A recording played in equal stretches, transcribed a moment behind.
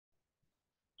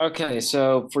Okay,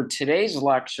 so for today's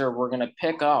lecture, we're going to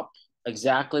pick up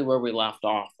exactly where we left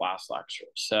off last lecture.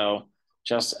 So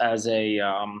just as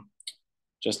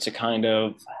just to kind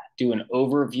of do an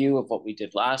overview of what we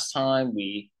did last time,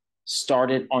 we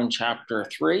started on chapter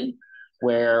 3,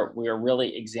 where we are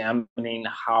really examining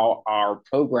how our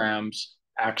programs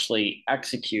actually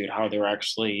execute, how they're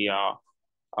actually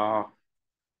uh,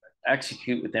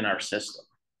 execute within our system.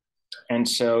 And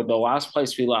so the last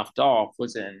place we left off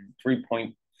was in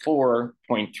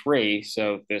 3.4.3.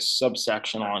 So this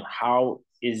subsection on how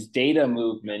is data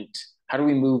movement, how do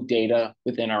we move data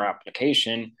within our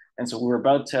application? And so we're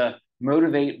about to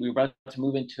move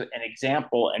into an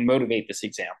example and motivate this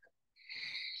example.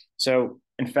 So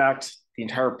in fact, the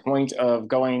entire point of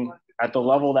going at the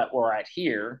level that we're at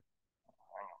here,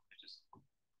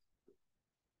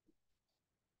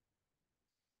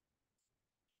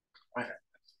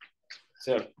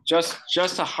 so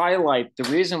just to highlight the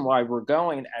reason why we're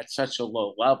going at such a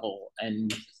low level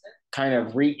and kind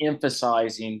of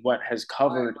re-emphasizing what has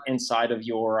covered inside of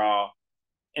your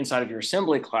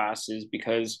assembly classes,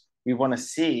 because we want to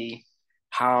see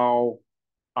how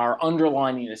our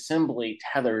underlying assembly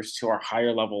tethers to our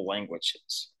higher level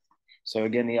languages. So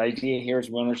again, the idea here is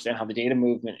we understand how the data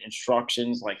movement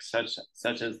instructions, like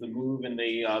such as the move and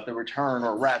the return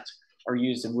or ret, are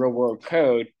used in real world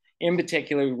code. In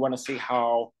particular, we want to see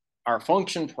how our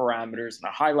function parameters and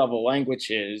our high level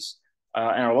languages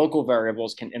and our local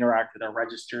variables can interact with our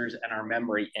registers and our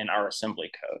memory in our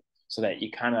assembly code, so that you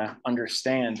kind of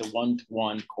understand the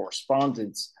one-to-one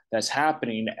correspondence that's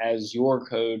happening as your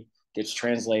code gets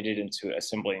translated into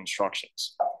assembly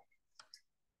instructions.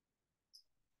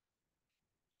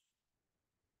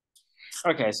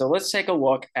 Okay, so let's take a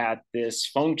look at this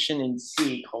function in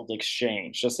C called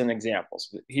exchange, just an example.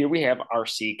 So here we have our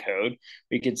C code.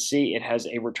 We can see it has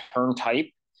a return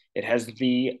type. It has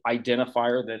the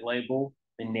identifier, the label,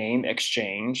 the name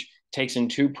exchange, takes in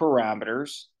two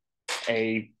parameters,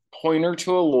 a pointer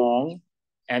to a long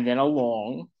and then a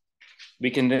long. We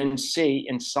can then see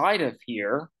inside of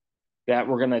here that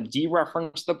we're going to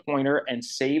dereference the pointer and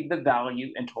save the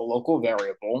value into a local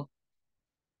variable.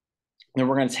 Then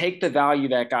we're going to take the value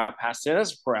that got passed in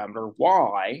as a parameter,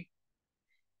 y,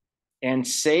 and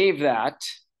save that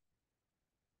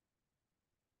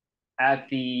at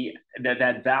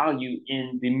that value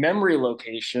in the memory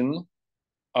location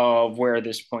of where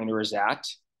this pointer is at.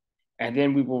 And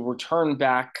then we will return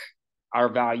back our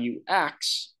value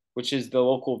x, which is the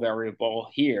local variable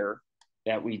here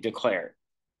that we declared.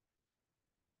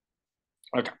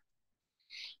 Okay.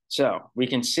 So we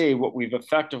can see what we've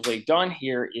effectively done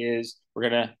here is we're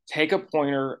going to take a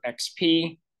pointer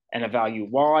xp and a value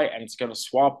y, and it's going to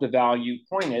swap the value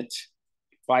pointed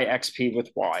by xp with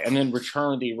y, and then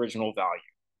return the original value.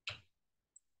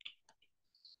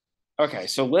 Okay,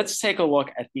 so let's take a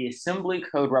look at the assembly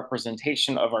code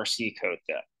representation of our C code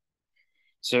then.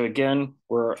 So again,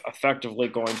 we're effectively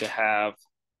going to have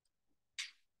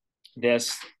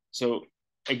this. So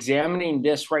examining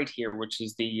this right here, which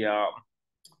is the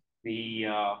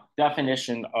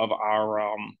definition of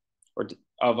our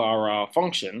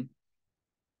function,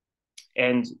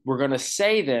 and we're going to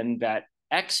say then that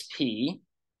xp,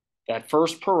 that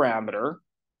first parameter,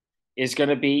 is going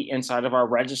to be inside of our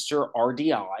register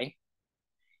RDI,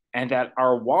 and that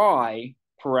our y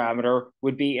parameter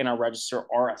would be in our register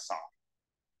RSI.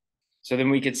 So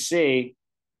then we could see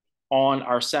on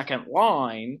our second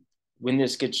line, when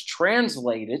this gets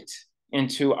translated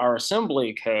into our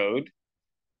assembly code,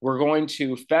 we're going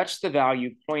to fetch the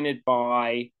value pointed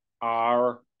by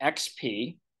our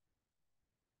xp,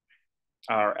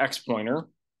 our x pointer,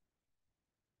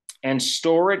 and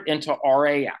store it into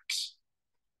RAX.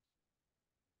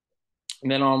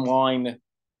 And then on line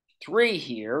 3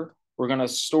 here, we're going to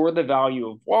store the value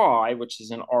of y, which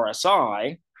is in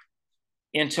RSI,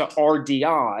 into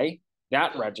RDI,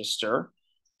 that register.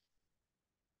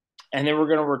 And then we're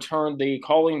going to return the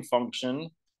calling function,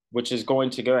 which is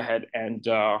going to go ahead and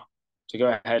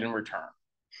return.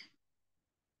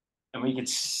 And we could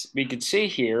see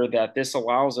here that this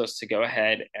allows us to go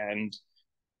ahead and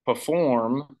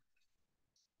perform,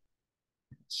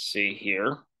 let's see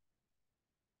here,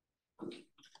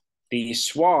 the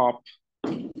swap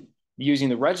using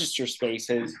the register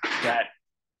spaces that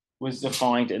was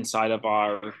defined inside of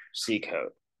our C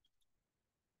code.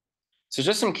 So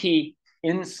just some key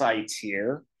insights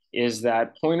here is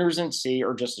that pointers in C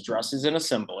are just addresses in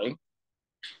assembly.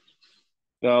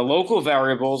 The local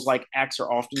variables like x are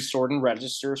often stored in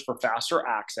registers for faster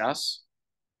access.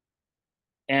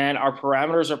 And our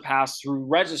parameters are passed through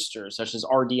registers such as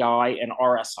RDI and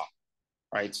RSI,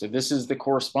 right? So this is the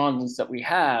correspondence that we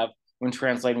have when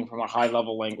translating from a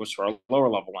high-level language to a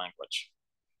lower-level language.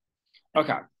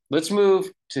 Okay, let's move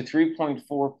to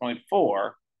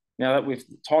 3.4.4. Now that we've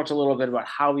talked a little bit about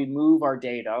how we move our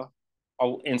data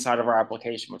inside of our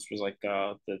application, which was like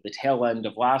the tail end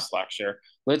of last lecture,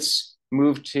 let's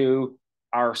move to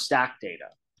our stack data,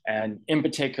 and in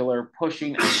particular,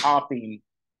 pushing and popping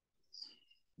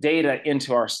data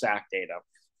into our stack data.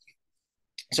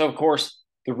 So of course,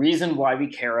 the reason why we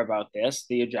care about this,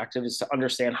 the objective is to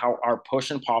understand how our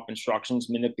push and pop instructions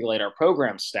manipulate our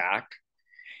program stack.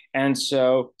 And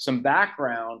so some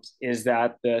background is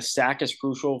that the stack is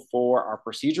crucial for our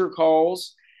procedure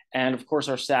calls. And of course,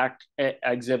 our stack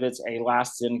exhibits a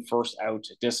last in, first out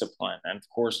discipline. And of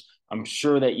course, I'm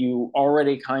sure that you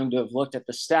already kind of looked at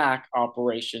the stack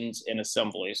operations in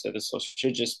assembly. So this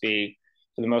should just be,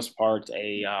 for the most part,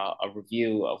 a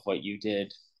review of what you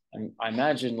did, and I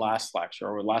imagine last lecture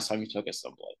or last time you took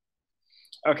assembly.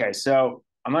 Okay, so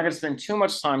I'm not going to spend too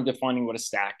much time defining what a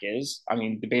stack is. I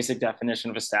mean, the basic definition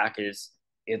of a stack is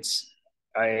it's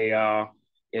a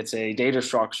data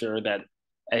structure that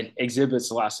exhibits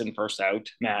last in, first out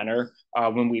manner.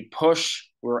 When we push,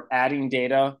 we're adding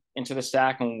data into the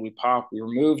stack, and when we pop, we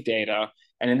remove data.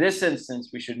 And in this instance,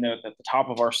 we should note that the top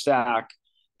of our stack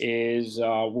is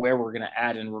where we're going to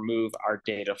add and remove our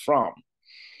data from.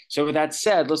 So with that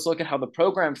said, let's look at how the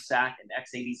program stack in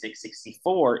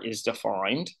x86-64 is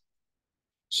defined.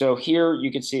 So here you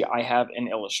can see I have an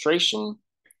illustration.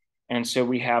 And so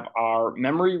we have our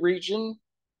memory region,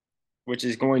 which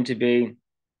is going to be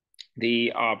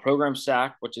the program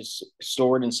stack, which is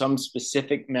stored in some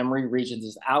specific memory regions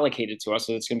is allocated to us.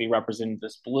 So it's going to be represented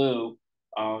this blue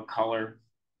color,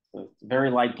 very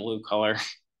light blue color.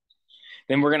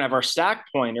 Then we're going to have our stack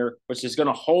pointer, which is going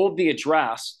to hold the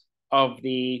address of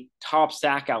the top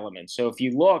stack element. So if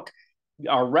you look,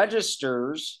 our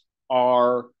registers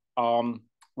are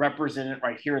represented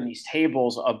right here in these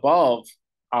tables above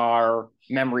our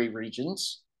memory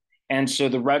regions. And so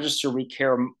the register we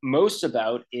care most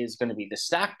about is going to be the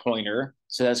stack pointer.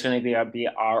 So that's going to be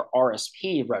our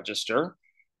RSP register.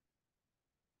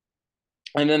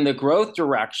 And then the growth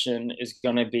direction is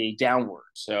going to be downward.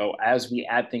 So as we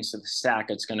add things to the stack,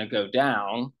 it's going to go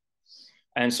down.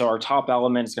 And so our top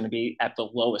element is going to be at the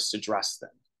lowest address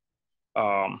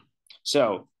then.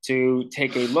 So to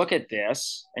take a look at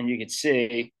this, and you can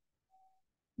see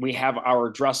we have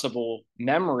our addressable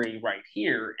memory right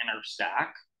here in our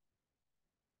stack.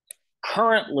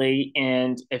 Currently,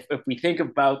 and if we think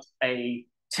about a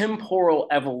temporal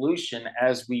evolution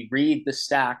as we read the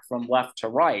stack from left to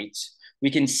right,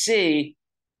 we can see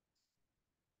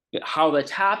how the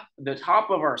top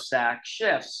of our stack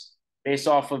shifts based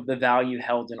off of the value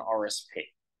held in RSP.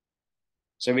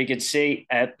 So we could see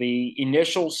at the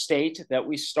initial state that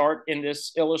we start in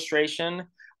this illustration,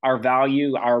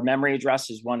 our memory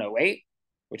address is 108,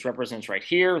 which represents right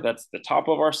here. That's the top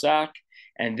of our stack.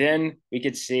 And then we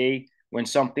could see when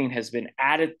something has been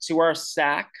added to our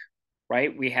stack,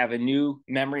 right? We have a new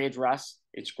memory address.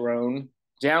 It's grown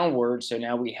downward. So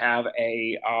now we have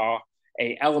a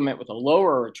element with a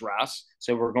lower address.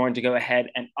 So we're going to go ahead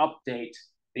and update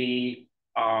the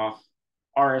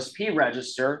RSP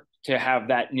register to have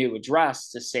that new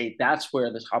address to say that's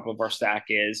where the top of our stack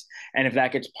is. And if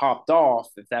that gets popped off,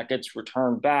 if that gets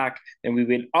returned back, then we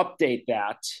would update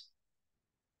that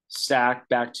stack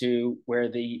back to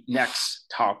where the next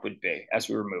top would be as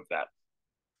we remove that.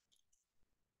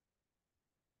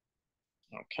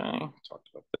 Okay, talked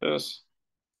about this.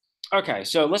 Okay,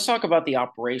 so let's talk about the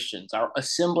operations, our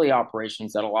assembly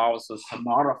operations that allows us to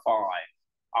modify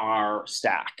our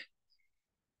stack.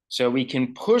 So we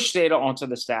can push data onto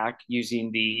the stack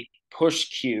using the push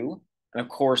queue. And of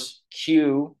course,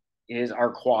 Q is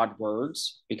our quad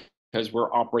words because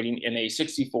we're operating in a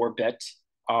 64-bit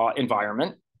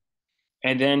environment.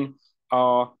 And then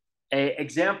an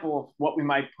example of what we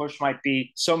might push might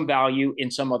be some value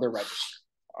in some other register.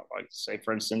 Like say,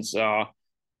 for instance,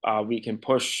 we can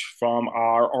push from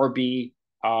our RB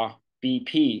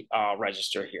BP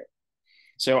register here.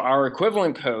 So our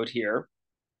equivalent code here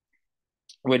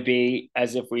would be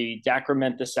as if we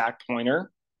decrement the stack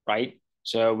pointer, right?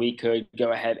 So we could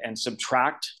go ahead and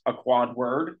subtract a quad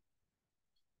word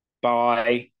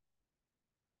by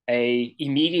a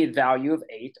immediate value of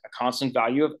 8, a constant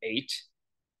value of 8,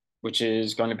 which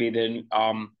is going to be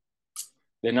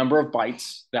the number of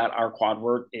bytes that our quad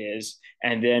word is.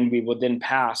 And then we would then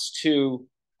pass to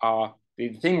the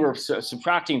thing we're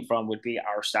subtracting from would be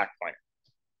our stack pointer.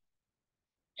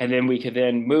 And then we could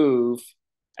then move.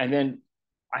 And then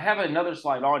I have another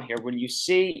slide on here. When you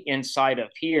see inside of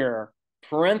here,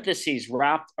 parentheses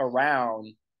wrapped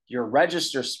around your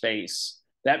register space,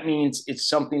 that means it's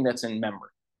something that's in memory,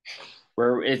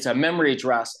 where it's a memory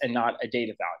address and not a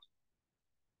data value.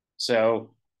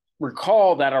 So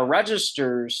recall that our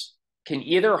registers can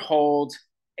either hold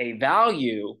a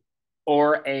value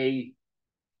or a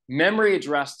memory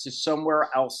address to somewhere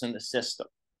else in the system.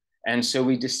 And so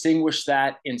we distinguish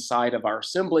that inside of our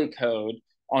assembly code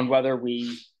on whether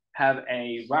we have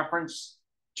a reference,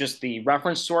 just the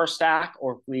reference to our stack,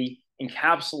 or if we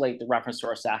encapsulate the reference to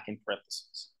our stack in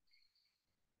parentheses.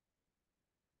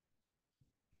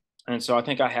 And so I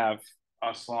think I have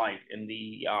a slide in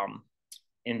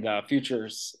the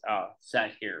futures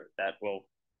set here that will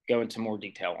go into more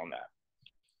detail on that.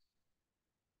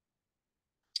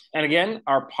 And again,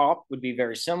 our pop would be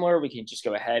very similar. We can just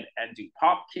go ahead and do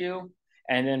pop Q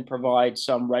and then provide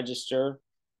some register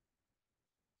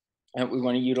that we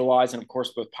want to utilize. And of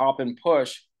course, both pop and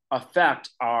push affect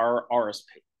our RSP,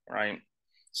 right?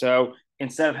 So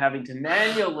instead of having to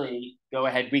manually go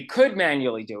ahead, we could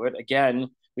manually do it. Again,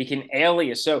 we can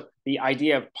alias. So the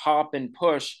idea of pop and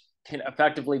push can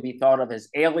effectively be thought of as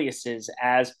aliases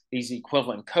as these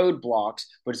equivalent code blocks,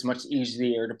 but it's much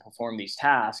easier to perform these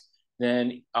tasks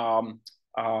than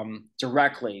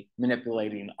directly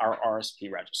manipulating our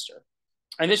RSP register.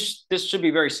 And this should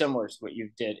be very similar to what you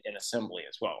did in assembly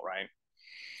as well, right?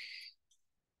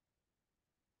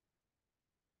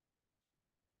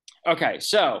 Okay,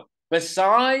 so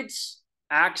besides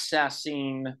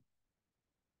accessing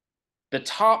the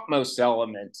topmost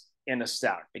element in a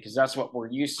stack, because that's what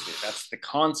we're used to, that's the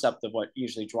concept of what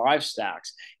usually drives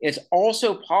stacks, it's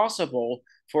also possible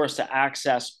for us to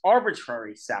access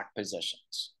arbitrary stack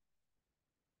positions.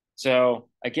 So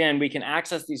again, we can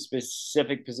access these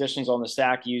specific positions on the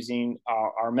stack using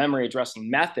our memory addressing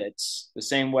methods, the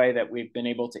same way that we've been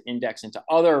able to index into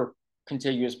other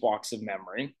contiguous blocks of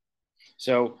memory.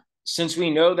 So since we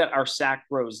know that our stack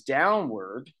grows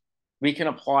downward, we can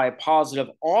apply a positive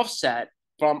offset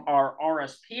from our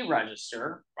RSP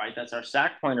register, right? That's our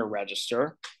stack pointer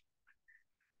register,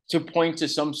 to point to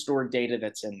some stored data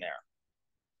that's in there.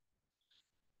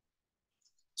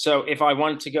 So if I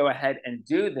wanted to go ahead and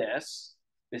do this,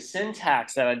 the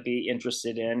syntax that I'd be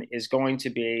interested in is going to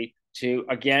be to,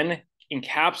 again,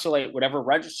 encapsulate whatever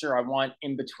register I want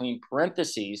in between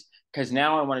parentheses, because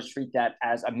now I want to treat that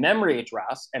as a memory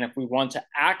address. And if we want to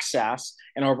access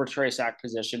an arbitrary stack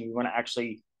position, we want to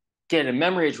actually get a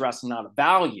memory address and not a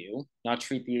value, not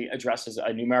treat the address as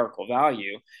a numerical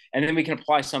value. And then we can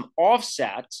apply some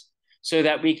offset so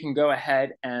that we can go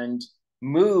ahead and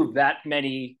move that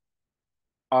many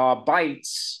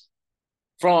bytes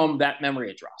from that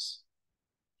memory address.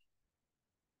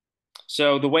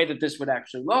 So the way that this would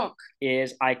actually look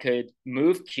is I could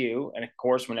move Q, and of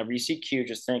course, whenever you see Q,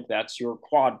 just think that's your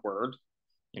quad word,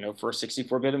 for a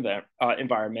 64-bit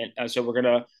environment. So we're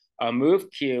going to move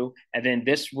Q, and then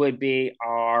this would be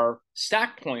our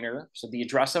stack pointer, so the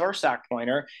address of our stack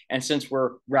pointer. And since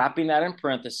we're wrapping that in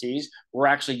parentheses, we're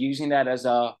actually using that as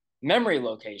a memory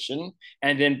location.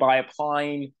 And then by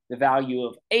applying the value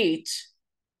of 8,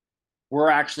 we're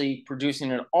actually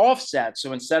producing an offset.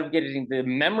 So instead of getting the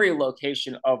memory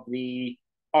location of the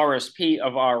RSP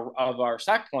of our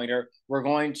stack pointer, we're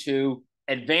going to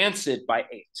advance it by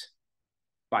 8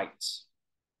 bytes.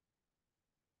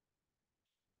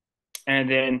 And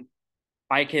then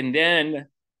I can then,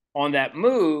 on that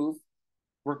move,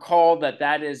 recall that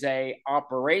that is a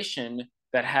operation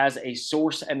that has a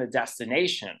source and a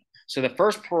destination. So the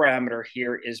first parameter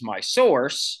here is my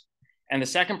source, and the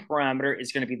second parameter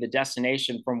is going to be the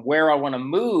destination from where I want to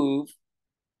move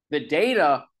the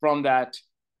data from that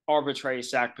arbitrary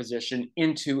stack position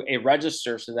into a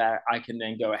register so that I can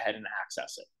then go ahead and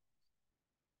access it.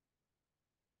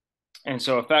 And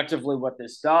so effectively what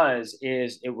this does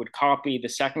is it would copy the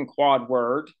second quad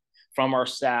word from our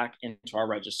stack into our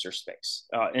register space,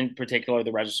 in particular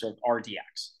the register of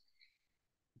RDX.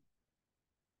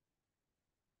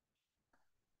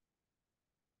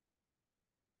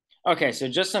 Okay, so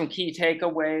just some key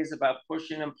takeaways about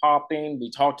pushing and popping.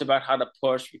 We talked about how to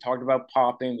push, we talked about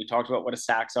popping, we talked about what a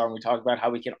stacks are, and we talked about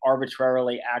how we can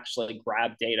arbitrarily actually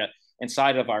grab data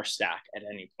inside of our stack at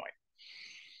any point.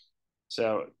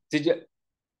 So did you,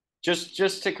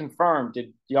 just to confirm,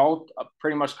 did y'all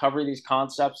pretty much cover these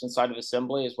concepts inside of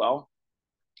assembly as well?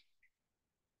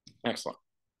 Excellent.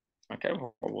 Okay,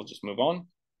 we'll just move on.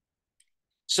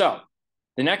 So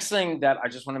the next thing that I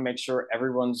just want to make sure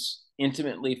everyone's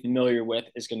intimately familiar with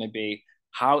is going to be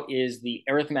how is the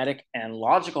arithmetic and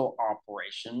logical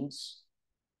operations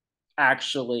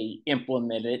actually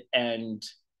implemented and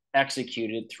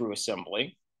executed through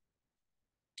assembly.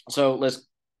 So let's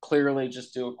clearly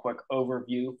just do a quick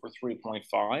overview for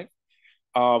 3.5.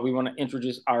 we want to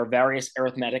introduce our various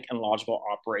arithmetic and logical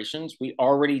operations. We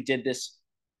already did this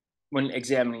when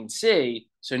examining C.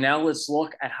 So now let's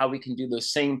look at how we can do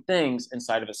those same things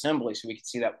inside of assembly so we can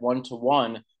see that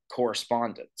one-to-one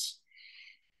correspondence.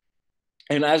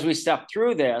 And as we step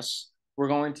through this, we're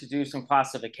going to do some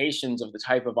classifications of the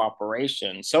type of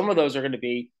operation. Some of those are going to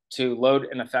be to load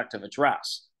an effective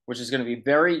address, which is going to be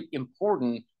very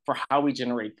important for how we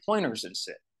generate pointers in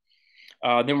C.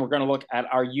 Then we're going to look at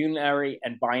our unary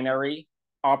and binary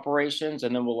operations,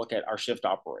 and then we'll look at our shift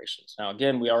operations. Now,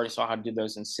 again, we already saw how to do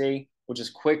those in C. We'll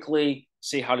just quickly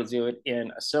see how to do it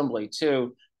in assembly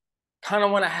too. Kind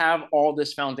of want to have all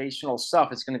this foundational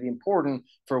stuff. It's going to be important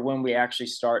for when we actually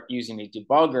start using a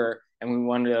debugger and we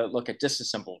want to look at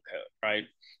disassembled code, right?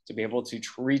 To be able to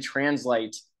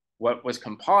retranslate what was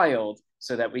compiled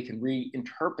so that we can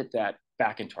reinterpret that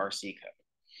back into our C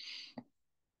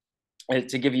code.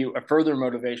 To give you a further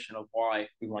motivation of why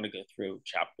we want to go through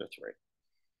chapter 3.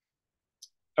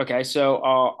 Okay, so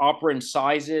operand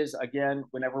sizes, again,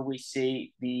 whenever we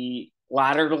see the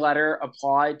ladder to letter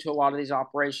applied to a lot of these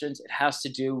operations, it has to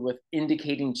do with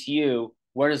indicating to you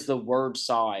what is the word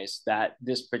size that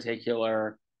this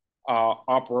particular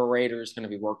operator is going to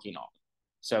be working on.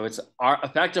 So it's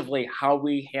effectively how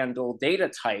we handle data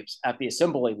types at the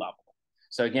assembly level.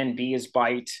 So again, B is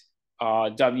byte,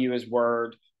 W is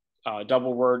word,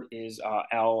 double word is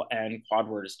L, and quad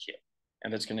word is Q.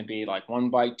 And it's going to be like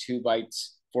 1 byte, 2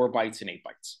 bytes, 4 bytes, and 8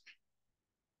 bytes.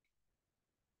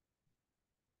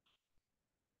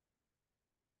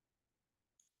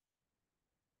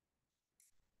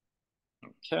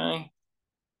 Okay.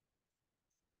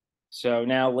 So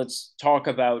now let's talk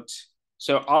about,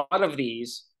 so out of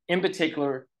these, in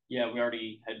particular, yeah, we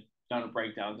already had done a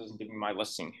breakdown. It doesn't give me my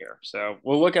listing here. So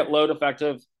we'll look at load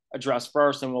effective address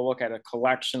first, and we'll look at a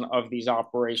collection of these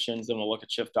operations, then we'll look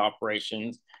at shift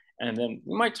operations, and then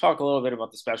we might talk a little bit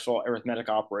about the special arithmetic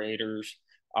operators.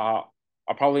 I'll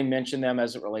probably mention them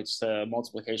as it relates to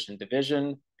multiplication and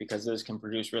division, because those can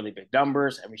produce really big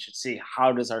numbers, and we should see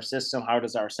how does our system, how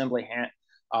does our assembly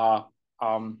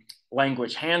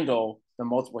language handle the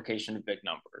multiplication of big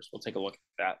numbers. We'll take a look at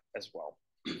that as well.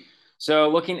 So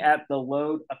looking at the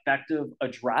load effective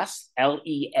address,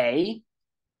 LEA,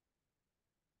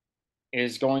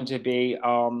 is going to be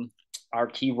our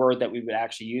keyword that we would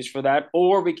actually use for that,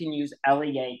 or we can use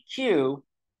LEAQ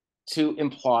to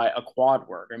imply a quad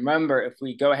word. Remember, if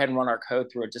we go ahead and run our code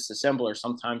through a disassembler,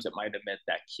 sometimes it might omit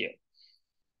that Q.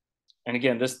 And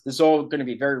again, this is all going to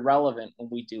be very relevant when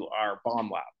we do our bomb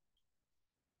lab.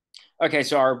 Okay,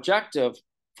 so our objective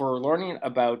for learning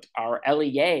about our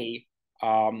LEA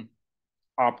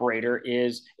operator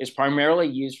is primarily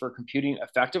used for computing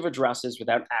effective addresses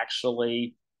without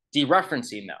actually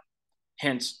dereferencing them,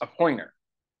 hence a pointer.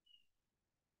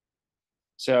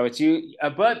 So it's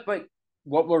but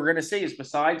what we're going to say is,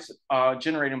 besides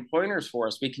generating pointers for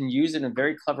us, we can use it in a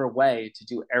very clever way to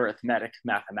do arithmetic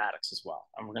mathematics as well.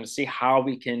 And we're going to see how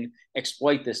we can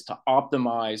exploit this to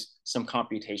optimize some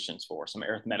computations for us, some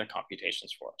arithmetic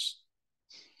computations for us.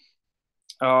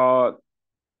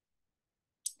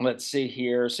 Let's see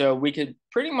here. So we could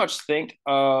pretty much think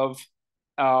of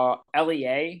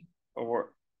LEA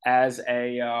or as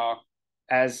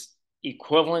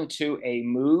equivalent to a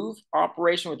move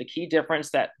operation, with the key difference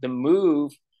that the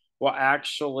move will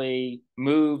actually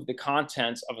move the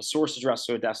contents of a source address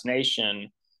to a destination,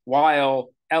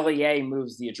 while LEA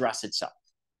moves the address itself.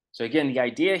 So again, the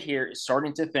idea here is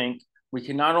starting to think we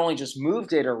can not only just move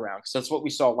data around, because that's what we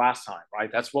saw last time,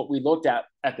 right? That's what we looked at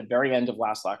the very end of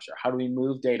last lecture. How do we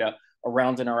move data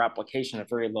around in our application at a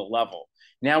very low level?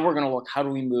 Now we're going to look, how do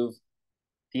we move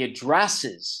the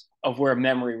addresses of where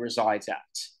memory resides at?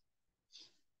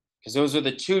 Because these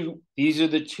are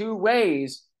the two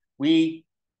ways we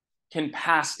can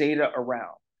pass data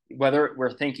around, whether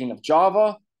we're thinking of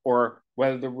Java or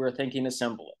whether we're thinking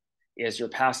assembly, is you're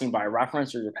passing by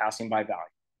reference or you're passing by value.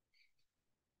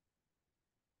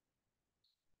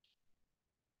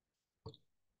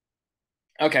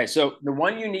 Okay, so the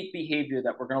one unique behavior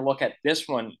that we're going to look at, this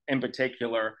one in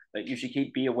particular, that you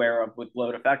should be aware of with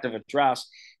load effective address,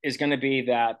 is going to be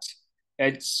that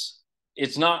it's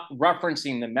not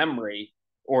referencing the memory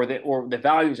or the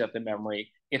values of the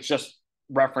memory. It's just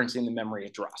referencing the memory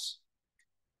address.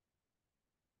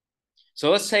 So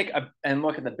let's take and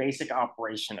look at the basic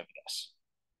operation of this.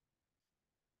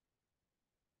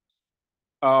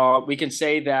 We can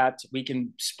say that we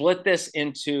can split this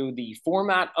into the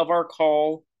format of our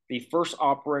call, the first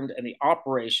operand, and the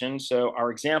operation. So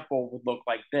our example would look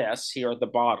like this here at the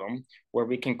bottom, where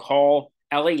we can call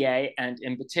LEA, and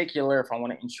in particular, if I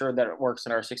want to ensure that it works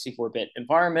in our 64-bit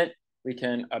environment, we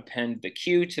can append the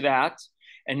Q to that.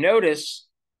 And notice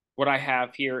what I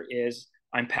have here is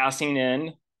I'm passing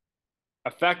in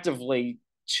effectively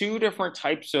two different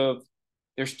types of,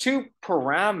 there's two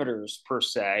parameters per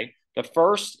se. The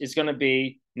first is going to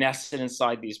be nested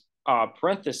inside these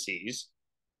parentheses,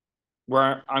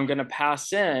 where I'm going to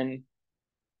pass in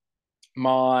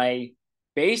my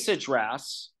base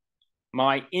address,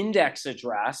 my index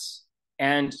address,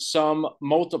 and some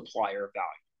multiplier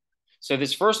value. So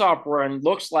this first operand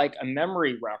looks like a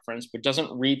memory reference, but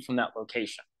doesn't read from that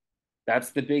location.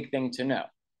 That's the big thing to know.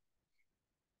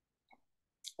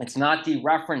 It's not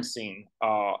dereferencing.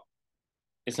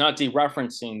 It's not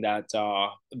dereferencing that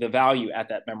the value at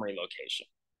that memory location.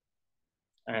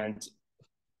 And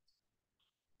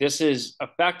this is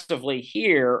effectively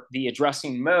here the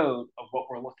addressing mode of what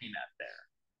we're looking at there.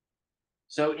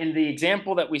 So in the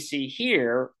example that we see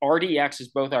here, RDX is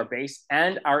both our base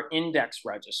and our index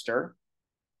register.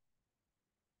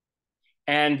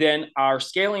 And then our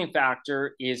scaling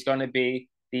factor is going to be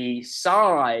the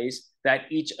size that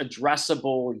each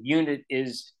addressable unit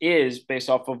is based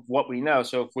off of what we know.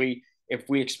 So if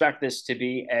we expect this to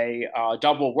be a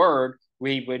double word,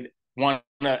 we would want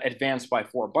to advance by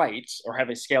 4 bytes or have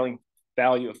a scaling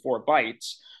value of 4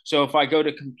 bytes. So if I go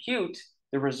to compute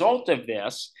the result of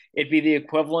this, it'd be the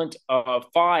equivalent of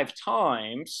 5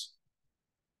 times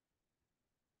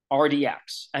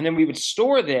RDX. And then we would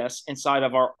store this inside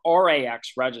of our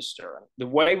RAX register. The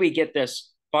way we get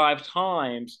this 5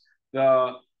 times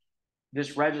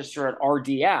this register at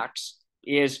RDX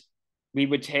is we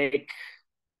would take,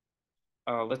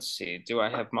 let's see,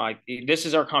 this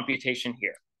is our computation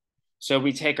here. So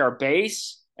we take our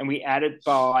base and we add it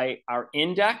by our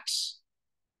index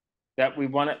that we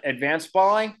want to advance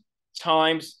by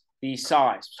times the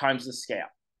size, times the scale.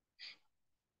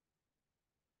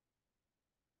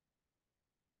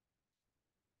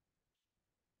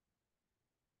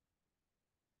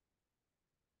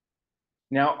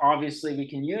 Now, obviously, we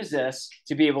can use this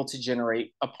to be able to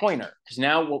generate a pointer, because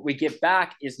now what we get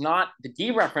back is not the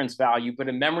dereference value, but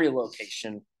a memory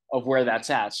location of where that's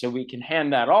at. So we can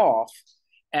hand that off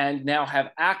and now have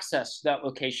access to that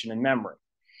location in memory.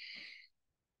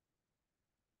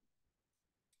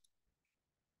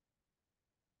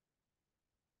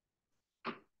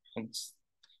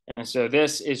 And so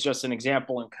this is just an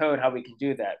example in code how we can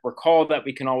do that. Recall that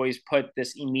we can always put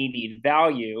this immediate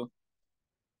value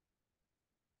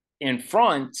in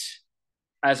front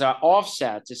as an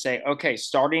offset to say, okay,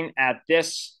 starting at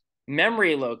this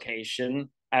memory location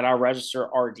at our register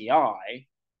RDI,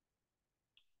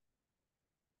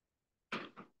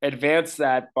 advance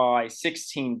that by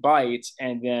 16 bytes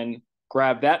and then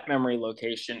grab that memory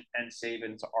location and save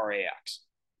into RAX.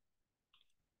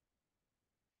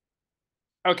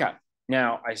 Okay,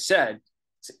 now I said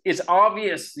it's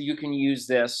obvious that you can use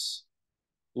this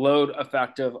load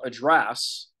effective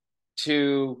address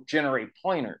to generate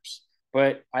pointers.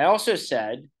 But I also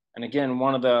said, and again,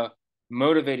 one of the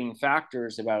motivating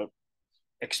factors about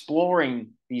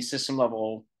exploring these system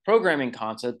level programming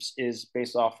concepts is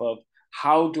based off of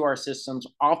how do our systems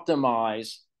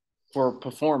optimize for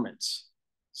performance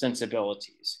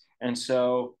sensibilities. And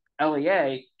so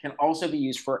LEA can also be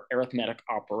used for arithmetic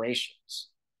operations.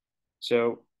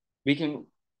 So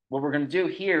what we're going to do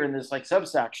here in this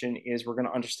subsection is we're going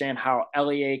to understand how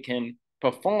LEA can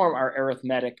perform our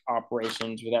arithmetic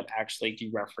operations without actually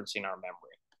dereferencing our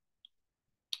memory.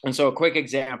 And so a quick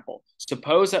example,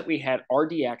 suppose that we had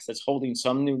RDX that's holding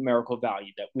some numerical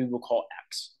value that we will call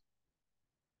X.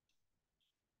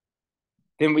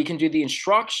 Then we can do the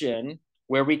instruction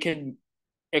where we can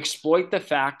exploit the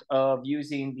fact of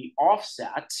using the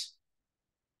offset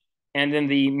and then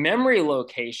the memory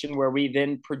location where we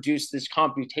then produce this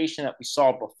computation that we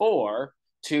saw before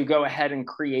to go ahead and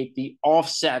create the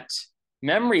offset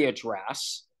memory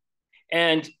address.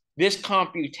 And this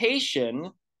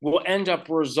computation will end up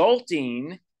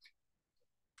resulting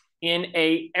in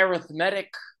an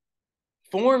arithmetic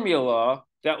formula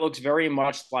that looks very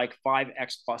much like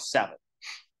 5x plus 7.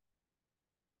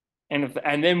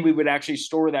 And then we would actually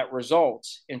store that result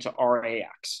into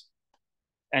RAX.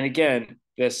 And again,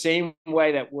 the same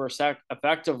way that we're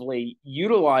effectively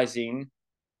utilizing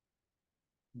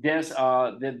this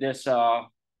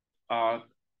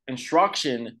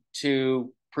instruction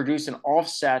to produce an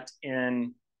offset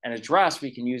in an address,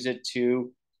 we can use it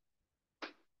to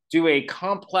do a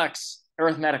complex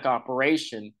arithmetic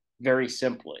operation very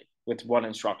simply with one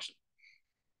instruction.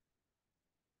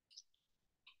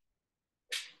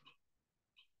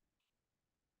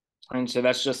 And so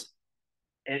that's just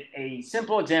a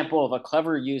simple example of a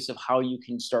clever use of how you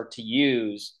can start to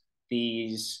use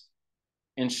these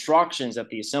instructions at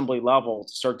the assembly level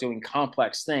to start doing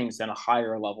complex things in a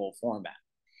higher level format.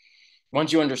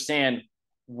 Once you understand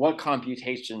what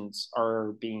computations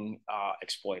are being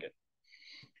exploited.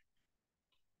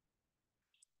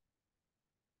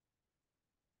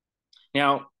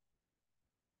 Now,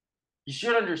 you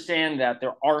should understand that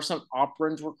there are some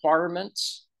operand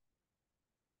requirements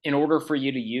in order for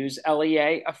you to use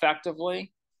LEA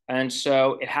effectively. And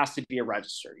so it has to be a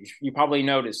register. You probably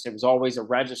noticed it was always a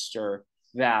register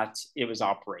that it was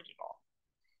operating on.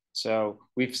 So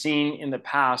we've seen in the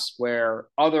past where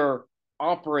other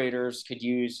operators could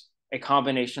use a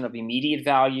combination of immediate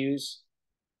values,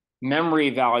 memory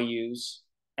values,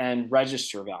 and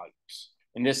register values.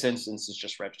 In this instance, it's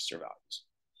just register values.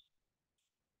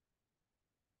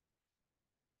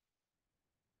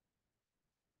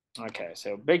 Okay,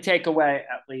 so big takeaway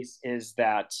at least is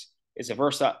that it's a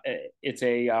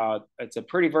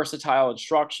pretty versatile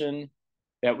instruction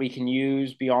that we can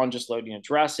use beyond just loading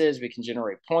addresses. We can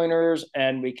generate pointers,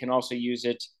 and we can also use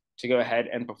it to go ahead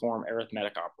and perform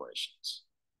arithmetic operations.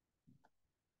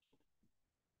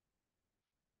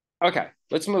 Okay,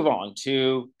 let's move on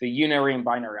to the unary and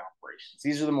binary operations.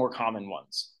 These are the more common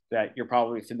ones that you're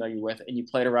probably familiar with and you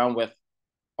played around with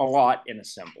a lot in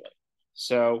assembly.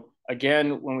 So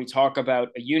again, when we talk about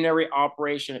a unary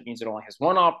operation, it means it only has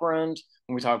one operand.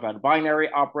 When we talk about a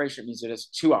binary operation, it means it has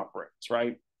two operands,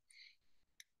 right?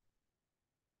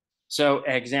 So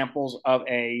examples of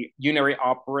a unary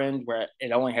operand where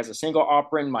it only has a single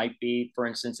operand might be, for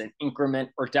instance, an increment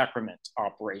or decrement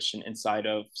operation inside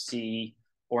of C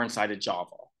or inside of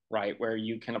Java, right? Where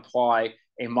you can apply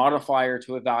a modifier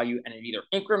to a value and it either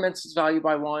increments its value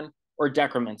by one or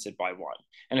decrements it by one.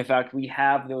 And in fact, we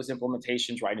have those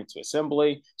implementations right into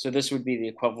assembly. So this would be the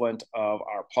equivalent of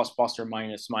our plus or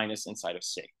minus inside of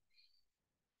C.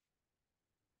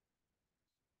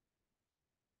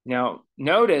 Now,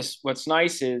 notice what's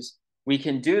nice is we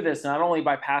can do this not only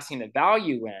by passing the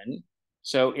value in.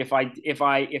 So if I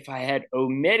had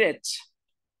omitted,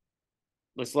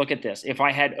 let's look at this. If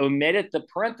I had omitted the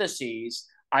parentheses,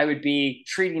 I would be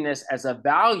treating this as a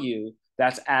value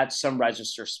that's at some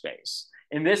register space.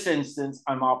 In this instance,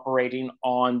 I'm operating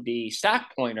on the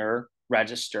stack pointer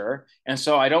register. And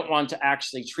so I don't want to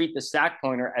actually treat the stack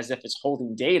pointer as if it's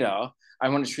holding data. I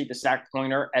want to treat the stack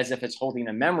pointer as if it's holding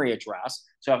a memory address.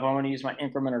 So if I want to use my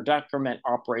increment or decrement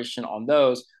operation on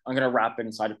those, I'm going to wrap it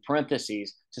inside of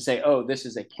parentheses to say, oh, this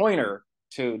is a pointer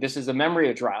to, this is a memory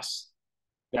address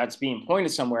that's being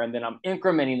pointed somewhere. And then I'm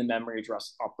incrementing the memory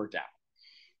address up or down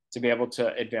to be able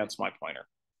to advance my pointer.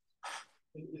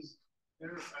 Is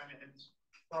there, I mean, it's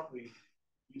probably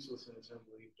useless in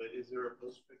assembly, but is there a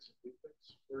postfix and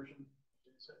prefix version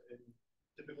in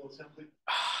typical assembly?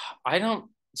 I don't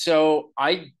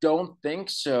think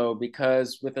so,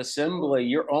 because with assembly,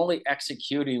 you're only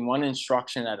executing one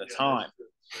instruction at a time.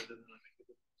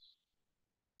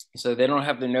 So they don't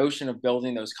have the notion of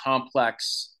building those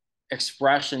complex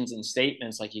expressions and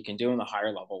statements like you can do in the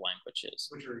higher level languages.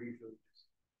 Which are usually just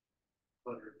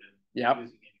cluttered and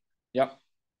Yep.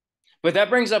 But that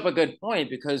brings up a good point,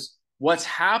 because what's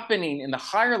happening in the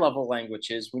higher level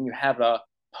languages when you have a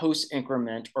post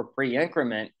increment or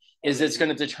pre-increment is it's going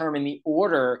to determine the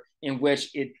order in which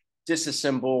it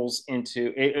disassembles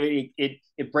into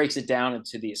it breaks it down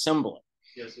into the assembly.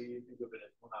 Yeah, so you think of it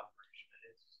as one operation and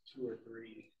it's two or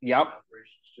three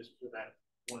operations just for that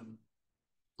one.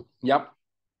 Yep.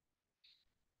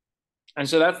 And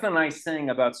so that's the nice thing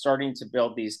about starting to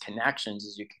build these connections,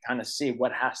 is you can kind of see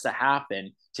what has to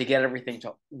happen to get everything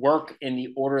to work in the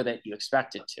order that you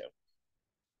expect it to.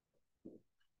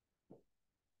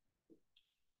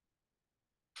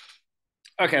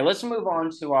 Okay, let's move on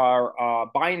to our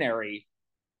binary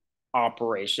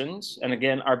operations. And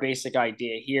again, our basic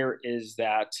idea here is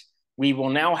that we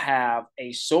will now have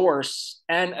a source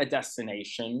and a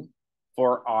destination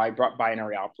for our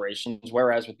binary operations,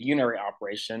 whereas with the unary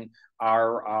operation,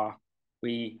 our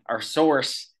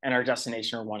source and our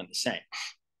destination are one and the same.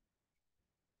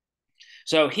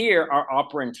 So here, our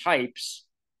operand types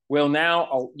will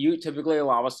now typically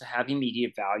allow us to have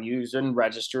immediate values and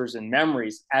registers and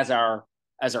memories as our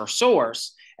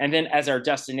source, and then as our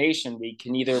destination, we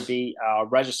can either be a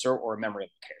register or a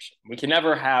memory location. We can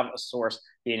never have a source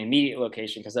be an immediate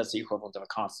location, because that's the equivalent of a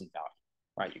constant value,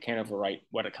 right? You can't overwrite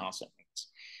what a constant means.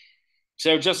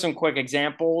 So just some quick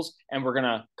examples, and we're going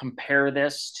to compare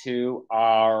this to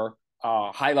our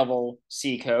high-level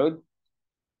C code.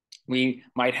 We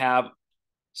might have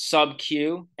sub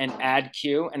Q and add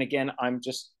Q. And again, I'm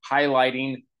just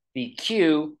highlighting the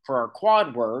Q for our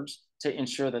quad words to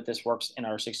ensure that this works in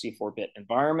our 64-bit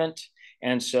environment.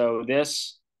 And so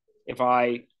this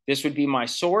would be my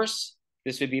source,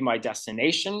 This would be my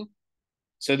destination.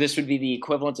 So this would be the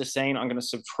equivalent to saying I'm going to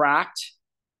subtract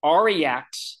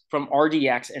REX from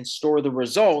RDX and store the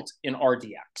result in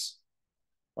RDX,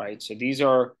 right? So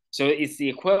it's the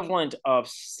equivalent of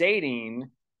stating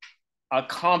a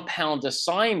compound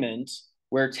assignment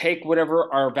where take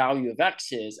whatever our value of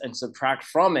X is and subtract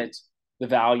from it the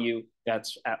value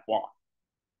that's at Y.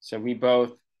 So we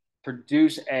both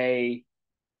produce a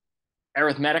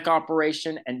arithmetic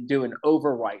operation and do an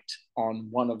overwrite on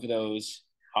one of those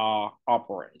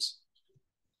operands.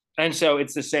 And so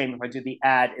it's the same. If I do the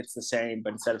add, it's the same,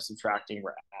 but instead of subtracting,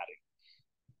 we're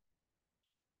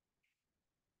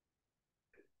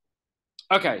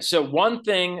adding. Okay, so one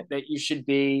thing that you should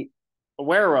be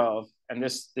aware of, and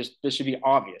this should be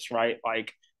obvious, right?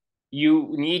 Like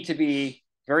you need to be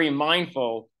very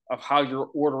mindful of how you're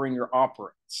ordering your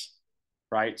operands,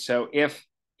 right? So if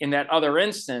in that other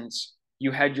instance,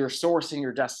 you had your source and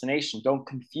your destination, don't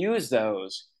confuse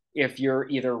those if you're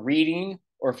either reading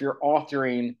or if you're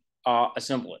authoring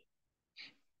assembly.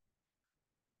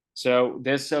 So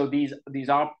these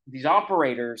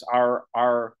operators are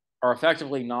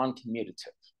effectively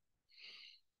non-commutative.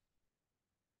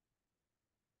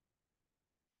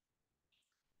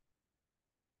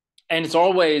 And it's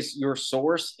always your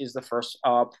source is the first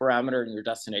parameter and your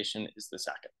destination is the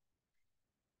second.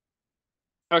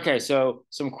 Okay, so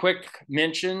some quick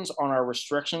mentions on our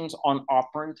restrictions on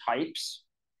operand types.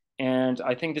 And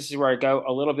I think this is where I go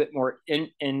a little bit more in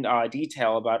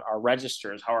detail about our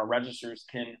registers, how our registers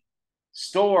can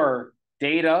store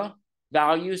data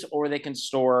values or they can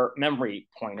store memory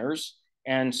pointers.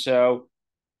 And so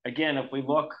again, if we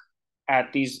look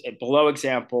at these below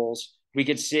examples, we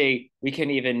could see we can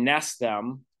even nest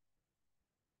them,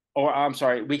 or I'm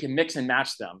sorry, we can mix and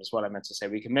match them is what I meant to say.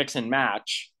 We can mix and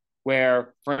match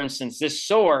where, for instance, this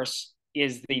source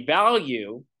is the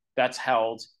value that's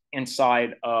held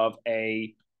inside of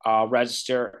a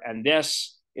register, and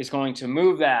this is going to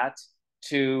move that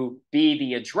to be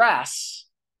the address,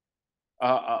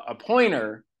 a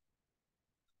pointer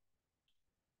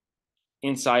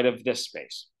inside of this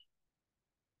space.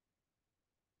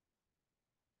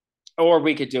 Or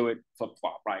we could do it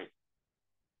flip-flop, right?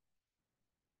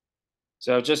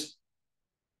 So just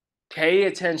pay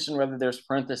attention whether there's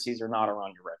parentheses or not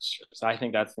around your registers. I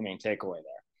think that's the main takeaway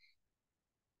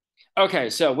there. Okay,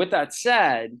 so with that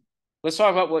said, let's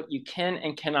talk about what you can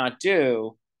and cannot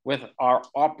do with our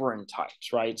operand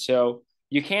types, right? So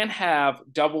you can't have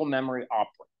double memory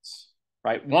operands,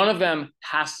 right? One of them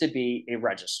has to be a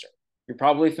register. You're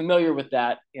probably familiar with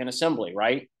that in assembly,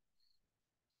 right?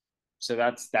 So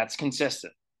that's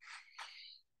consistent.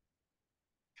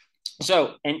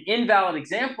 So an invalid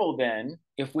example then,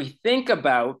 if we think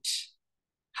about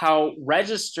how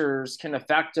registers can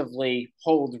effectively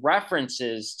hold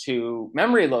references to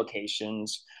memory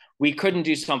locations, we couldn't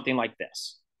do something like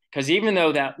this. Because even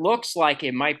though that looks like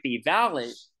it might be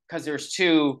valid, because there's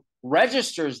two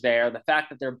registers there, the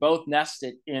fact that they're both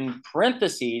nested in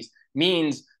parentheses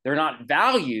means they're not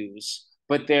values,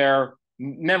 but they're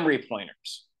memory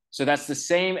pointers. So that's the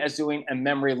same as doing a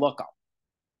memory lookup.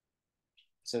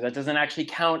 So that doesn't actually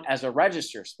count as a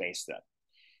register space then.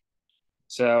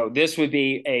 So this would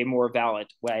be a more valid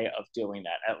way of doing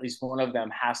that. At least one of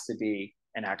them has to be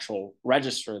an actual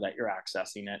register that you're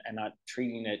accessing it and not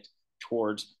treating it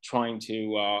towards trying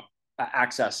to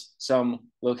access some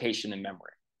location in memory.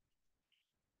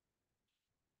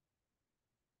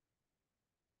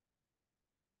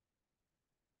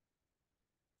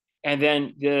 And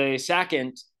then the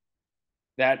second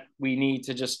that we need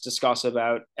to just discuss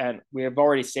about, and we have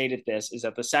already stated this, is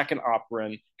that the second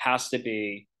operand has to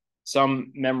be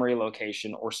some memory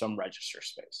location or some register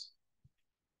space.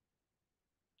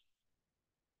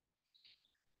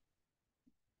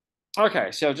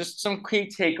 Okay, so just some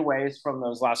key takeaways from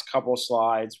those last couple of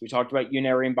slides. We talked about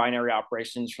unary and binary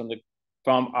operations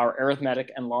from our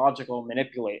arithmetic and logical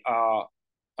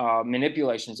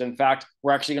manipulations. In fact,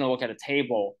 we're actually going to look at a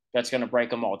table that's going to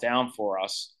break them all down for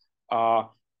us.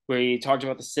 We talked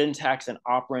about the syntax and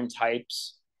operand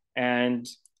types, and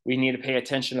we need to pay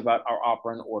attention about our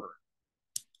operand order.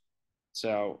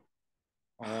 So,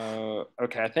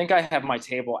 okay, I think I have my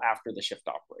table after the shift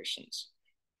operations.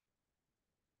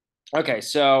 Okay,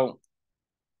 so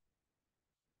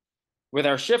with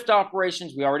our shift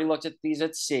operations, we already looked at these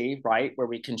at C, right, where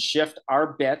we can shift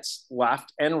our bits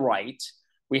left and right.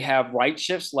 We have right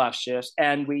shifts, left shifts,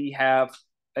 and we have,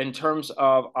 in terms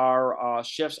of our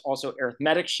shifts, also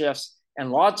arithmetic shifts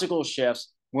and logical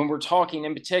shifts when we're talking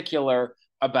in particular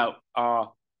about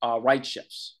right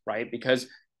shifts, right? Because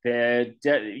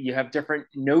you have different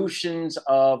notions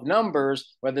of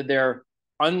numbers, whether they're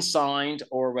unsigned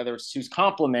or whether it's two's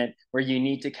complement, where you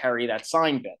need to carry that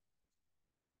sign bit.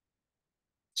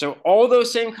 So all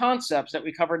those same concepts that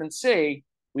we covered in C,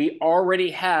 we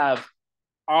already have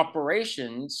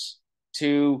operations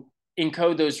to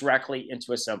encode those directly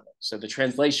into a symbol. So the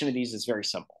translation of these is very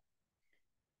simple.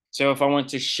 So if I want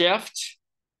to shift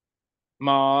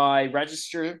my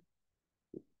register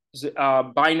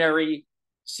binary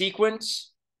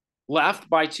sequence left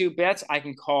by 2 bits, I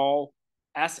can call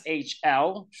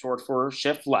SHL, short for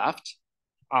shift left.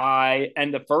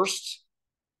 And the first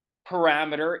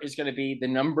parameter is going to be the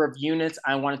number of units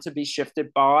I want it to be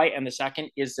shifted by, and the second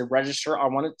is the register I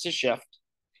want it to shift.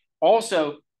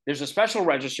 Also, there's a special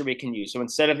register we can use. So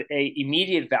instead of a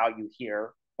immediate value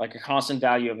here, like a constant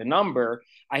value of a number,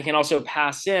 I can also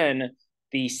pass in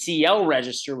the CL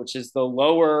register, which is the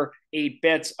lower 8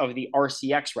 bits of the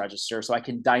RCX register. So I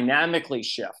can dynamically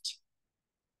shift.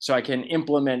 So I can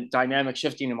implement dynamic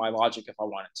shifting in my logic if I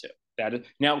wanted to.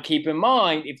 Now, keep in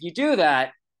mind, if you do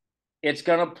that, it's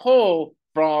going to pull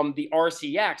from the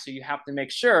RCX. So you have to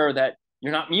make sure that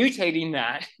you're not mutating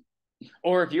that.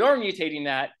 Or if you are mutating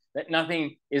that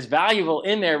nothing is valuable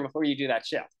in there before you do that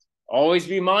shift. Always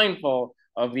be mindful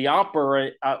of the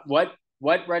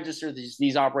what register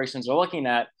these operations are looking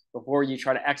at before you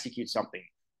try to execute something.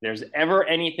 If there's ever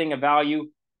anything of value,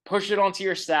 push it onto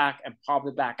your stack and pop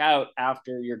it back out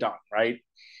after you're done, right?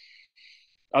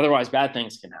 Otherwise, bad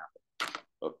things can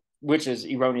happen, which is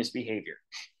erroneous behavior.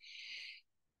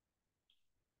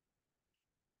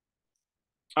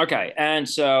 Okay, and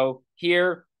so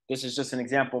here, this is just an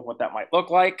example of what that might look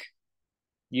like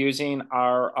using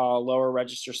our lower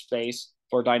register space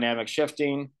for dynamic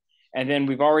shifting. And then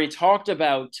we've already talked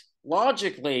about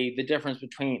logically the difference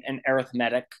between an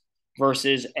arithmetic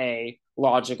versus a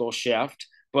logical shift.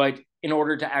 But in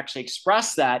order to actually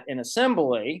express that in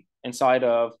assembly, inside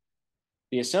of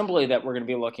the assembly that we're going to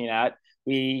be looking at,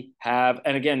 we have,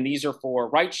 and again, these are for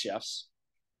right shifts,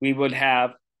 we would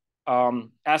have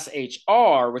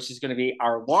SHR, which is going to be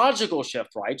our logical shift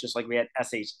right, just like we had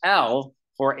SHL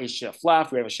for a shift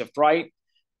left, we have a shift right.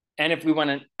 And if we want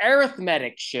an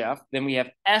arithmetic shift, then we have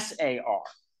SAR.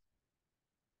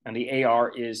 And the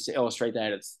AR is to illustrate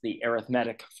that it's the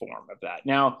arithmetic form of that.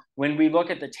 Now, when we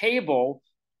look at the table,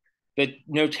 the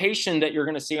notation that you're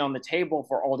going to see on the table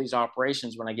for all these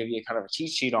operations, when I give you kind of a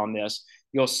cheat sheet on this,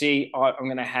 you'll see I'm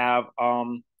going to have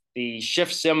the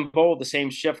shift symbol, the same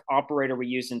shift operator we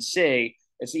use in C.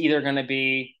 It's either going to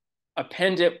be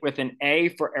appended with an A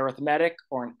for arithmetic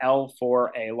or an L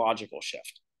for a logical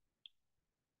shift.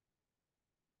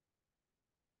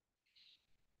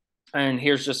 And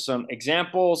here's just some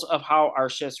examples of how our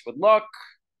shifts would look.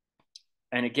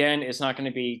 And again, it's not going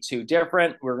to be too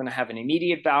different. We're going to have an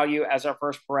immediate value as our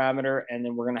first parameter, and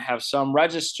then we're going to have some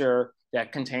register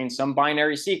that contains some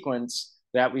binary sequence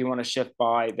that we want to shift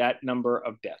by that number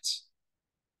of bits.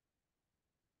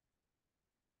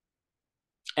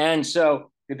 And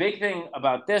so the big thing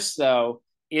about this, though,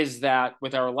 is that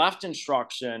with our left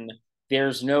instruction,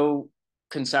 there's no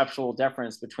conceptual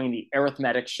difference between the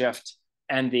arithmetic shift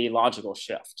and the logical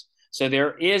shift. So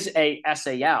there is a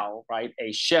SAL, right,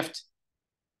 a shift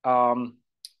and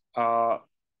a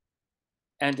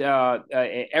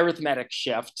arithmetic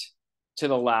shift to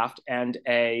the left and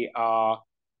a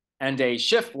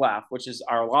shift left, which is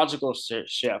our logical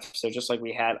shift. So just like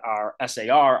we had our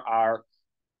SAR, our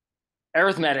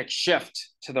arithmetic shift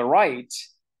to the right,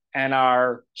 and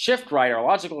our shift right, our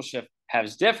logical shift,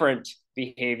 has different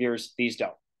behaviors. These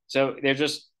don't. So they're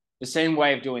just the same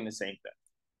way of doing the same thing,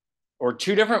 or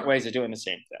two different ways of doing the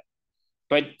same thing.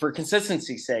 But for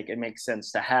consistency's sake, it makes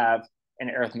sense to have an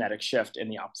arithmetic shift in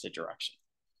the opposite direction.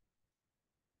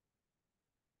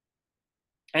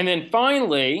 And then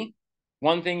finally,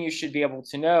 one thing you should be able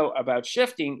to know about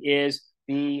shifting is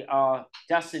the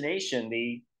destination.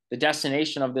 The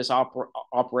destination of this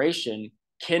operation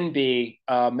can be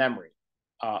a memory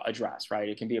address, right?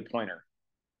 It can be a pointer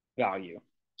value.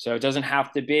 So it doesn't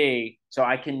have to be, so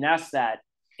I can nest that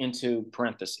into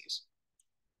parentheses.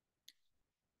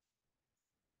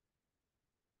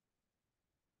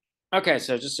 Okay,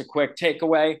 so just a quick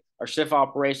takeaway. Our shift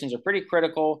operations are pretty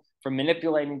critical for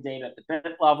manipulating data at the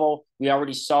bit level. We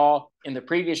already saw in the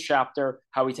previous chapter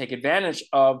how we take advantage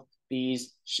of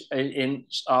these in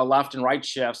left and right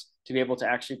shifts to be able to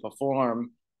actually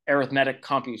perform arithmetic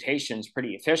computations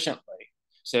pretty efficiently.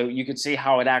 So you can see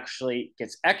how it actually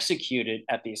gets executed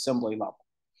at the assembly level.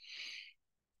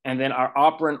 And then our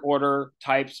operand order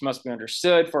types must be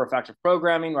understood for effective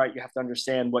programming, right? You have to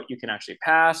understand what you can actually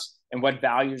pass and what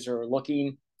values are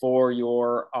looking for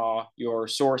your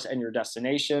source and your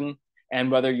destination, and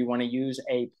whether you want to use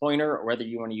a pointer or whether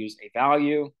you want to use a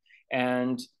value.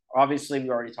 And obviously, we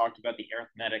already talked about the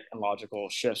arithmetic and logical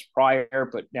shifts prior,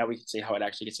 but now we can see how it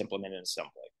actually gets implemented in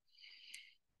assembly.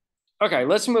 Okay,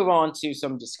 let's move on to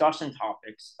some discussion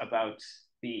topics about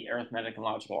the arithmetic and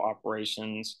logical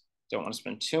operations. Don't want to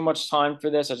spend too much time for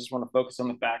this. I just want to focus on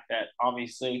the fact that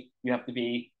obviously you have to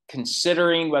be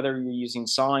considering whether you're using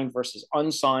signed versus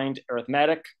unsigned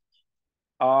arithmetic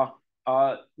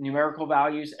numerical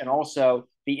values, and also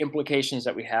the implications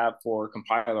that we have for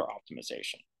compiler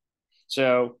optimization.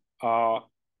 So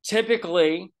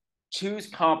typically, 2's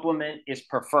complement is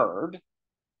preferred.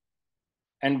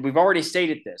 And we've already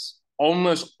stated this.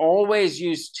 Almost always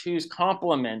use 2's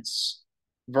complements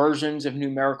versions of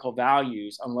numerical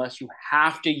values unless you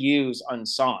have to use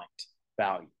unsigned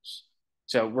values.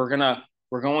 So we're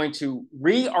going to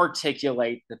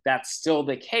re-articulate that that's still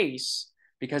the case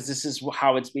because this is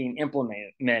how it's being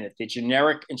implemented. The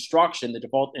generic instruction, the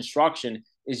default instruction,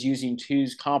 is using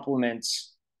 2's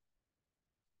complements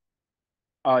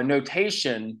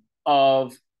notation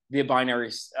of the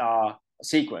binary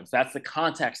sequence. That's the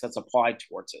context that's applied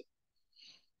towards it.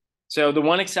 So the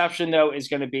one exception, though, is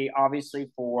going to be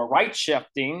obviously for right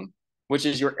shifting, which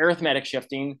is your arithmetic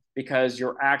shifting, because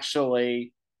you're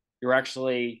actually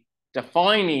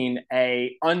defining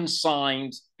a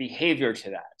unsigned behavior to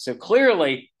that. So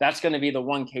clearly, that's going to be the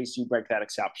one case you break that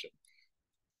exception.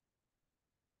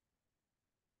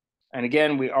 And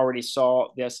again, we already saw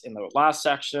this in the last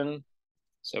section,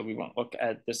 so we won't look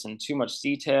at this in too much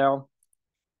detail.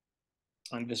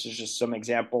 And this is just some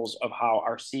examples of how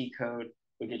our C code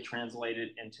would get translated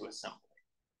into assembly.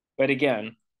 But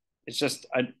again, it's just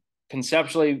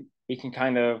conceptually, we can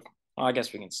kind of, well, I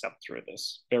guess we can step through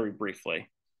this very briefly.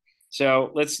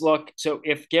 So let's look. So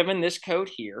if given this code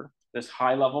here, this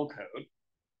high level code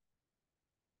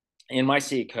in my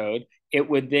C code, it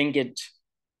would then get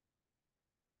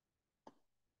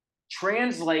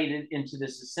translated into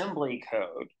this assembly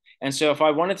code. And so if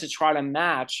I wanted to try to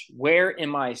match where in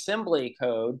my assembly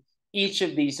code each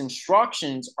of these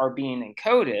instructions are being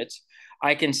encoded,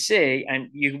 I can see, and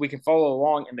we can follow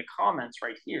along in the comments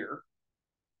right here,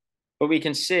 but we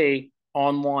can see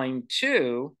on line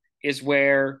 2 is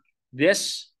where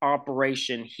this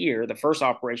operation here, the first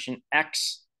operation,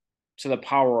 x to the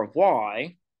power of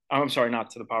y, I'm sorry, not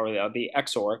to the power of the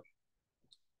XOR,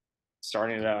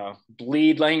 starting to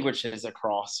bleed languages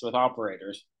across with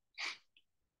operators.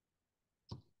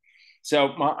 So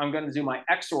I'm going to do my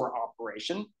XOR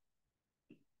operation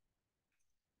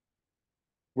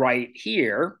right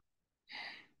here.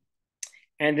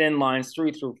 And then lines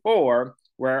 3 through 4,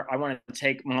 where I want to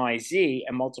take my z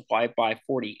and multiply it by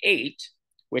 48,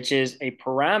 which is a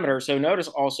parameter. So notice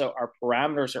also our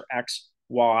parameters are x,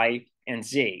 y, and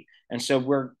z. And so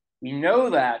we know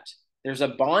that there's a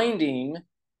binding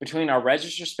between our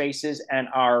register spaces and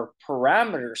our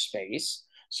parameter space.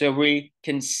 So we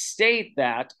can state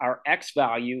that our x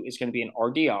value is going to be in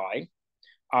RDI,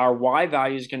 our y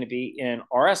value is going to be in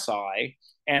RSI,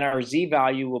 and our z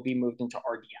value will be moved into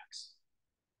RDX.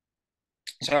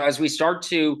 So as we start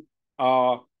to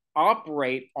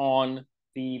operate on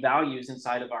the values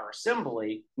inside of our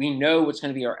assembly, we know what's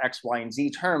going to be our x, y, and z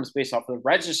terms based off of the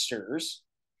registers.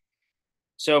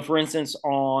 So for instance,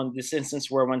 on this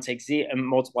instance where one takes z and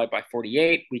multiply by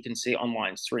 48, we can see on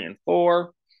lines 3 and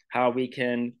 4 how we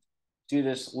can do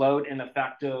this load and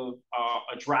effective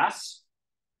address.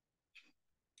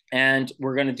 And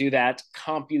we're going to do that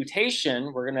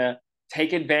computation. We're going to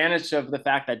take advantage of the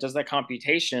fact that does that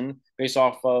computation based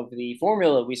off of the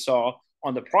formula we saw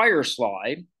on the prior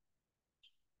slide.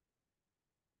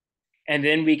 And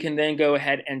then we can then go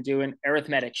ahead and do an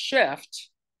arithmetic shift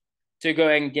to go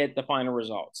ahead and get the final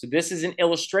result. So this is an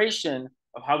illustration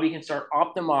of how we can start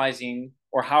optimizing,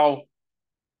 or how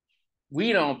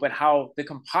we don't, but how the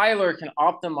compiler can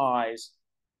optimize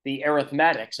the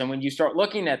arithmetics. And when you start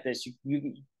looking at this,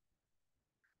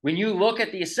 when you look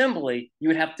at the assembly, you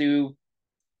would have to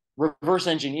reverse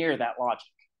engineer that logic,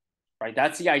 right?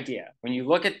 That's the idea. When you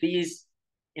look at these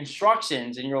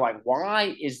instructions and you're like,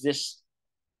 why is this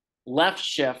left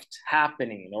shift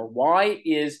happening? Or why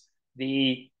is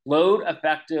the load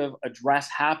effective address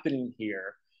happening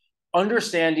here?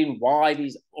 Understanding why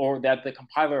these, or that the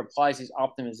compiler applies these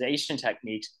optimization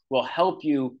techniques, will help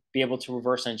you be able to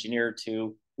reverse engineer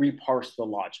to reparse the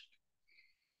logic.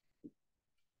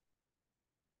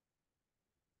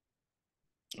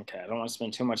 Okay, I don't want to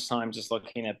spend too much time just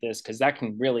looking at this because that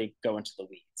can really go into the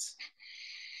weeds.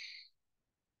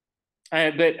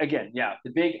 But again, yeah,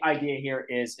 the big idea here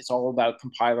is it's all about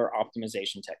compiler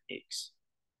optimization techniques,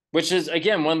 which is,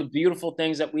 again, one of the beautiful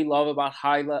things that we love about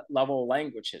high-level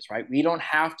languages, right? We don't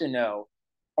have to know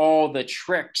all the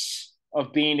tricks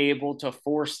of being able to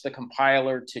force the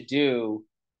compiler to do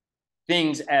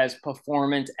things as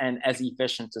performant and as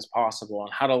efficient as possible,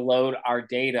 and how to load our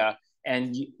data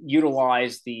and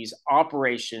utilize these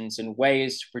operations in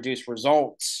ways to produce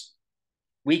results.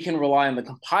 We can rely on the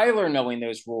compiler knowing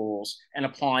those rules and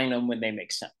applying them when they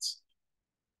make sense.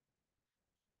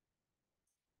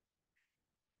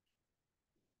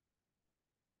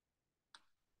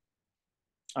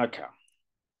 Okay.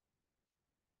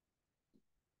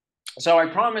 So I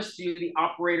promised you the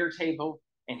operator table,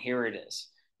 and here it is.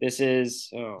 This is,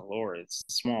 oh Lord, it's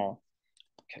small.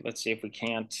 Okay, let's see if we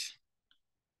can't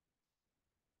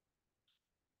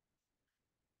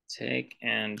take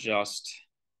and just,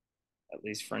 at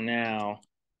least for now,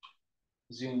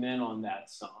 zoom in on that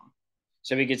some.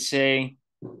 So we could see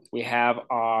we have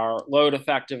our load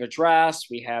effective address.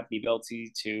 We have the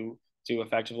ability to do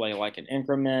effectively like an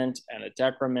increment and a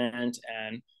decrement,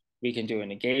 and we can do a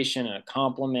negation and a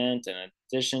complement and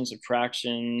addition,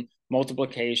 subtraction,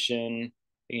 multiplication.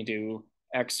 We can do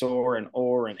XOR and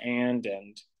OR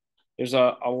and there's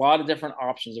a lot of different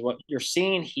options. And what you're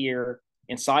seeing here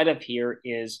inside of here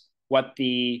is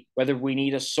whether we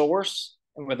need a source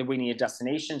and whether we need a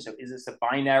destination. So is this a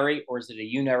binary or is it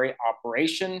a unary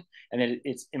operation? And then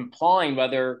it's implying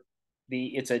whether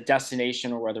it's a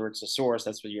destination or whether it's a source.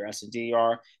 That's what your S and D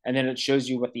are. And then it shows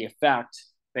you what the effect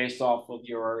based off of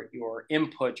your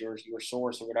input, your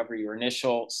source or whatever your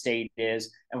initial state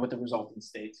is, and what the resulting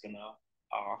state's going to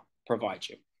provide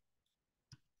you.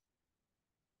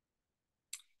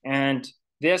 And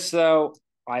this, though,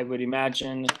 I would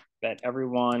imagine that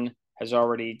everyone has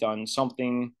already done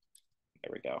something.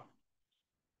 There we go.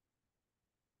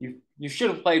 You should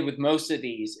have played with most of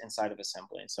these inside of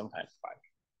assembly in some kind of way.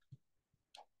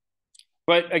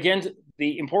 But again,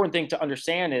 the important thing to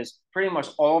understand is pretty much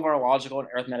all of our logical and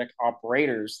arithmetic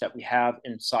operators that we have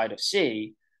inside of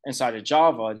C, inside of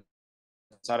Java,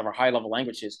 inside of our high-level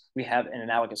languages, we have an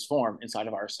analogous form inside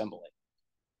of our assembly.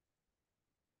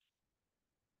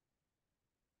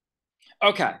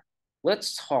 Okay,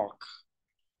 let's talk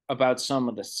about some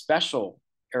of the special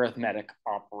arithmetic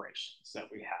operations that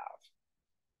we have.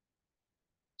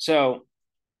 So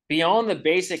beyond the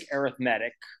basic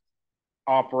arithmetic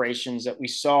operations that we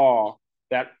saw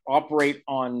that operate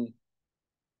on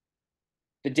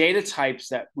the data types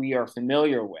that we are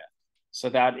familiar with, so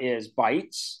that is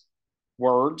bytes,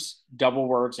 words, double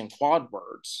words, and quad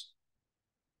words.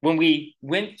 When we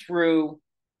went through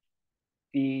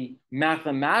the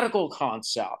mathematical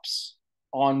concepts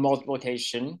on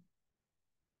multiplication,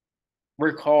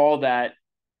 recall that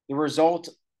the result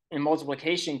in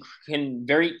multiplication can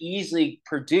very easily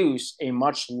produce a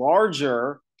much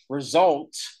larger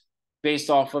result based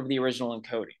off of the original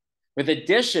encoding. With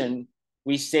addition,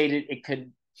 we stated it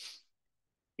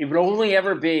would only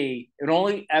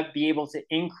be able to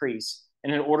increase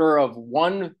in an order of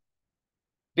 1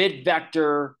 bit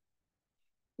vector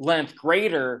length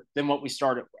greater than what we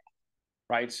started with,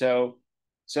 right? So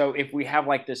if we have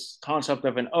like this concept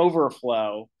of an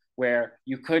overflow where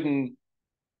you couldn't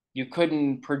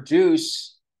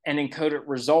produce an encoded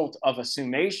result of a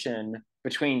summation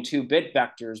between 2 bit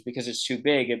vectors because it's too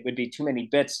big, it would be too many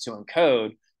bits to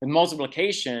encode. With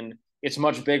multiplication, it's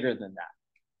much bigger than that,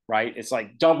 right? It's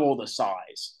like double the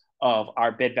size of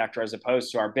our bit vector as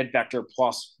opposed to our bit vector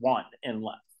plus 1 in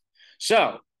length.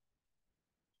 So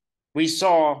we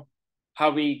saw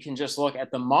how we can just look at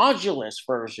the modulus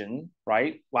version,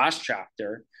 right? Last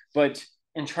chapter. But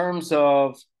in terms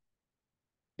of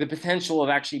the potential of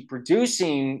actually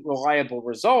producing reliable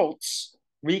results,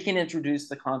 we can introduce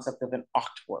the concept of an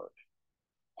octword,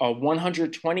 a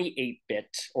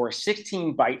 128-bit or a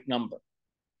 16-byte number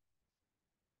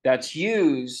that's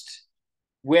used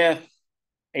with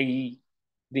the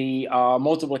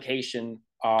multiplication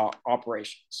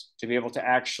operations to be able to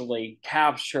actually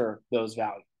capture those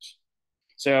values.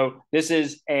 So this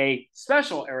is a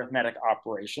special arithmetic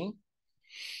operation.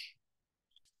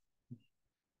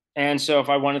 And so if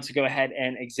I wanted to go ahead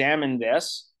and examine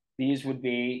this, these would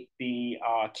be the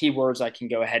keywords I can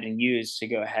go ahead and use to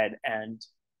go ahead and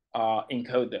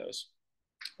encode those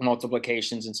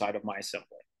multiplications inside of my assembly.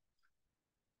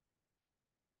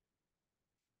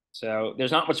 So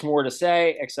there's not much more to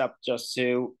say except just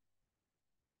to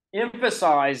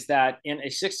emphasize that in a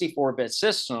 64-bit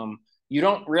system, you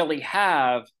don't really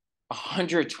have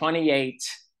 128.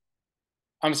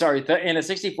 I'm sorry, in a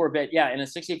 64-bit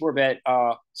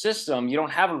system, you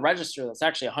don't have a register that's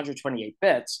actually 128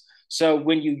 bits. So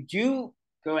when you do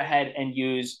go ahead and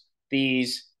use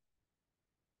these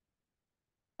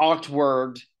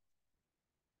octword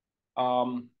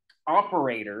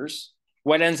operators,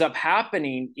 what ends up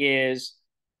happening is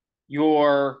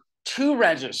your two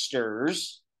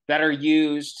registers that are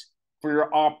used for your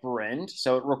operand.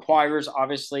 So it requires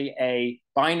obviously a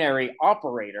binary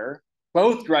operator.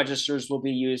 Both registers will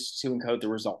be used to encode the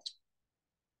result.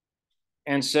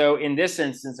 And so in this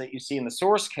instance that you see in the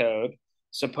source code,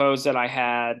 suppose that I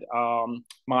had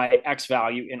my X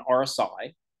value in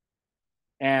RSI.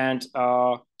 And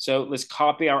so let's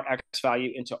copy our X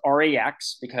value into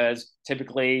RAX, because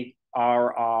typically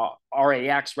our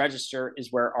RAX register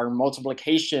is where our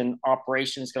multiplication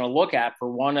operation is going to look at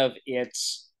for one of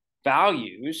its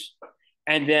values.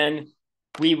 And then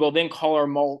we will then call our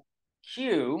mul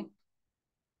Q.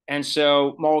 And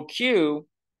so mul Q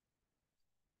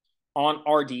on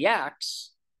RDX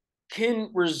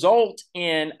can result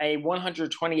in a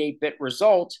 128-bit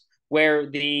result where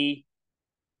the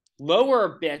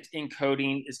lower bit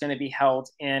encoding is going to be held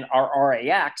in our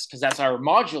RAX because that's our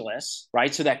modulus,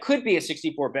 right? So that could be a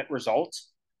 64-bit result.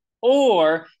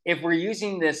 Or if we're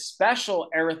using this special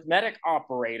arithmetic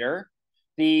operator,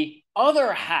 the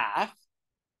other half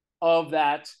of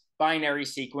that binary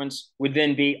sequence would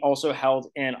then be also held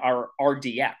in our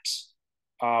RDX,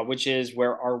 which is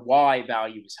where our Y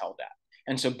value is held at.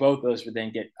 And so both those would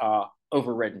then get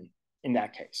overridden in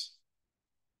that case.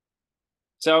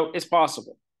 So it's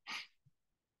possible.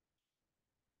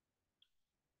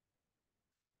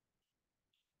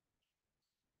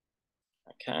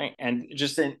 Okay, and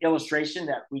just an illustration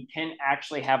that we can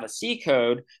actually have a C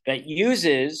code that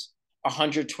uses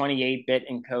 128-bit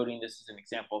encoding. This is an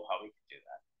example of how we can do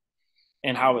that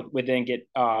and how it would then get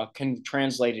can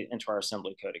translate it into our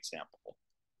assembly code example.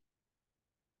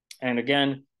 And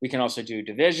again, we can also do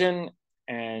division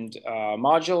and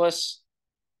modulus.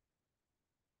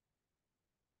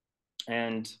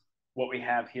 And what we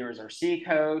have here is our C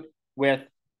code with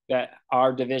that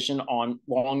our division on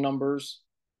long numbers.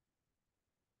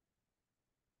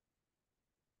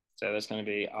 So that's going to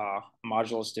be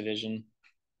modulus division.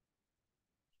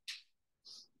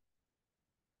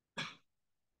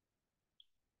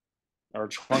 Or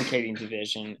truncating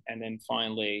division, and then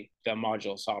finally the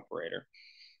modulus operator.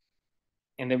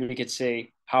 And then we could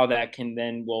see how that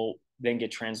will then get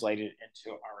translated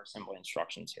into our assembly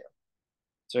instructions here.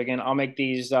 So again, I'll make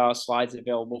these slides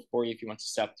available for you if you want to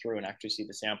step through and actually see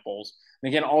the samples.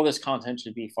 And again, all this content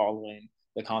should be following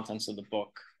the contents of the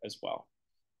book as well.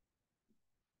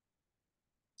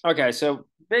 Okay, so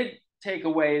big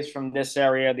takeaways from this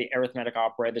area, the arithmetic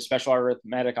operator, the special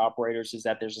arithmetic operators, is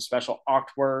that there's a special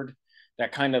octword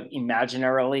that kind of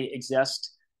imaginarily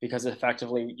exists because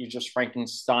effectively you're just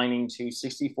Frankensteining two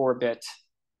 64-bit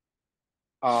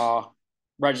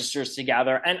registers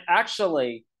together. And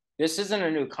actually, this isn't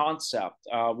a new concept.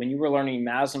 When you were learning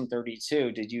MASM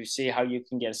 32, did you see how you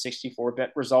can get a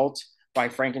 64-bit result by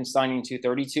Frankensteining two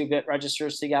 32-bit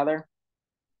registers together?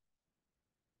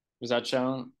 Was that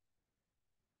shown?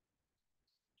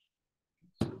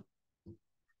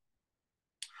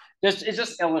 It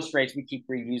just illustrates we keep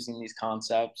reusing these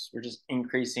concepts. We're just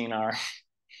increasing our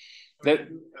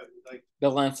the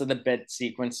length of the bit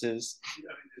sequences. I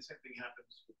mean, the same thing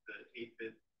happens with the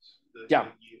 8-bit. Yeah.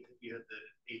 You had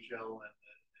the HL and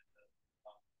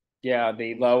the yeah,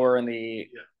 the lower and the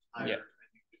higher. Yeah. I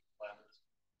think the ladders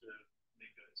to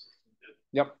make a 16-bit.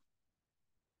 Yep.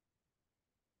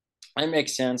 That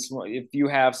makes sense. If you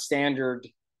have standard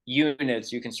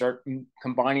units, you can start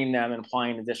combining them and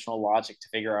applying additional logic to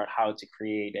figure out how to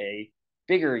create a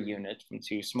bigger unit from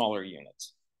two smaller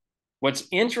units. What's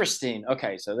interesting,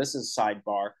 okay, so this is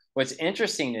sidebar. What's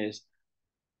interesting is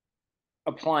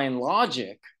applying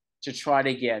logic to try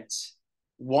to get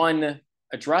one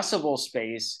addressable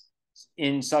space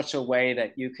in such a way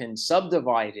that you can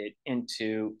subdivide it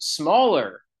into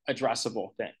smaller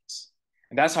addressable things.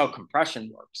 And that's how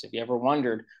compression works. If you ever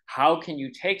wondered, how can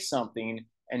you take something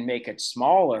and make it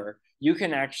smaller, you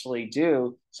can actually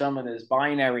do some of this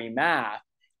binary math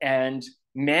and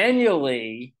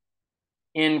manually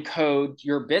encode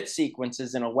your bit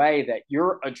sequences in a way that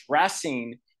you're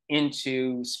addressing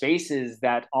into spaces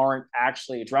that aren't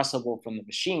actually addressable from the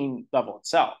machine level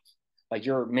itself. Like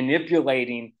you're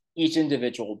manipulating each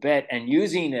individual bit and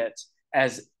using it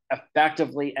as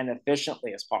effectively and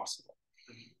efficiently as possible.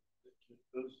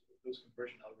 Those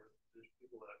conversion algorithms, there's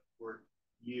people that work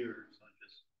years on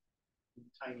just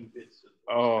tiny bits of.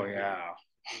 Oh yeah.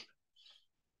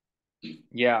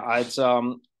 Yeah, it's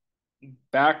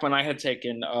back when I had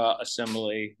taken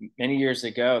assembly many years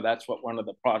ago, that's what one of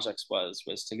the projects was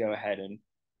to go ahead and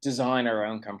design our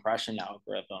own compression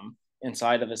algorithm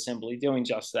inside of assembly, doing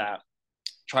just that.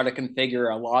 Try to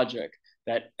configure a logic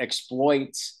that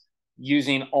exploits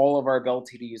using all of our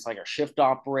ability to use like our shift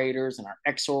operators and our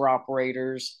XOR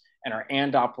operators and our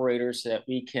AND operators so that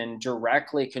we can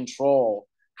directly control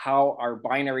how our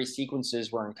binary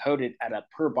sequences were encoded at a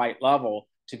per byte level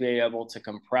to be able to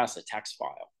compress a text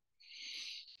file.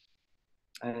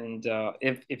 And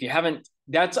if you haven't,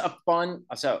 that's a fun,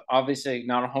 so obviously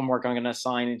not a homework I'm going to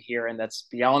assign in here, and that's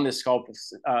beyond the scope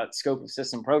of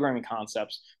system programming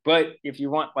concepts. But if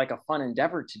you want like a fun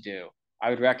endeavor to do, I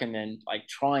would recommend like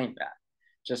trying that,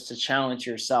 just to challenge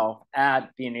yourself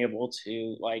at being able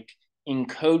to like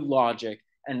encode logic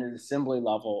and an assembly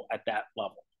level at that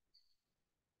level,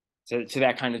 to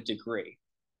that kind of degree.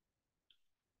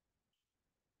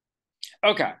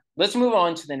 Okay, let's move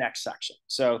on to the next section.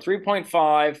 So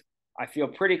 3.5, I feel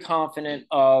pretty confident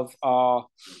of on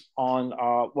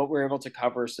what we're able to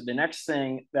cover. So the next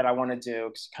thing that I want to do,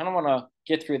 because I kind of want to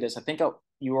get through this, I think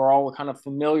you are all kind of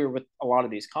familiar with a lot of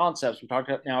these concepts. We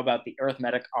talked now about the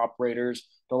arithmetic operators,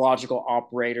 the logical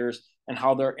operators, and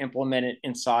how they're implemented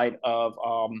inside of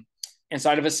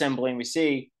assembly. And we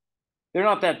see they're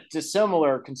not that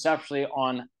dissimilar conceptually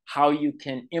on how you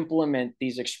can implement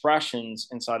these expressions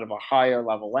inside of a higher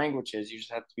level languages. You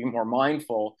just have to be more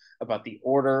mindful about the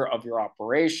order of your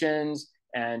operations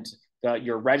and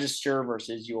your register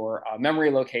versus your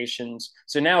memory locations.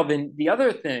 So now then the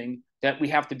other thing that we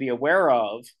have to be aware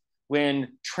of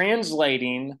when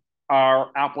translating our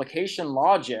application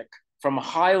logic from a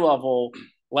high level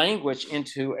language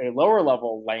into a lower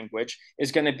level language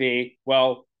is going to be,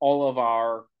 well, all of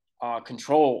our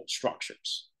control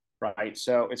structures, right?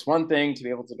 So it's one thing to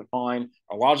be able to define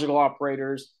our logical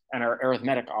operators and our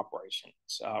arithmetic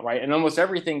operations, right? And almost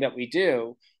everything that we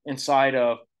do inside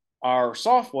of our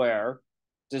software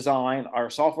design,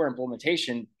 our software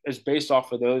implementation is based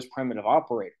off of those primitive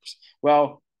operators.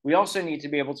 Well, we also need to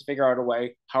be able to figure out a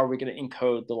way, how are we going to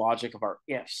encode the logic of our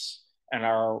ifs and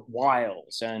our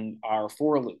whiles and our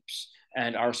for loops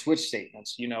and our switch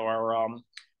statements, you know,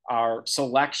 our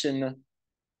selection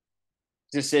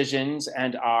decisions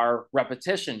and our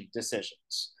repetition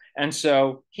decisions. And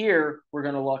so here we're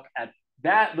going to look at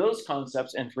those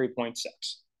concepts in 3.6.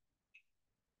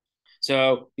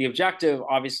 So the objective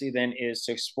obviously then is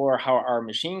to explore how our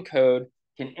machine code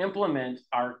can implement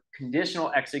our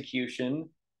conditional execution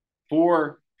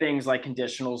for things like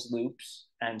conditionals, loops,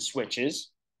 and switches,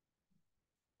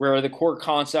 where the core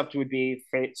concept would be,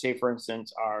 say, for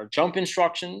instance, our jump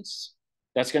instructions.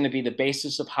 That's going to be the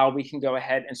basis of how we can go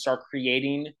ahead and start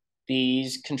creating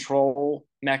these control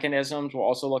mechanisms. We'll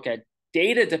also look at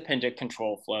data-dependent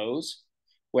control flows,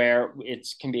 where it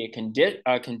can be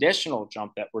a conditional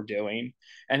jump that we're doing.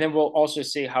 And then we'll also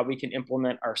see how we can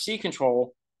implement our C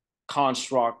control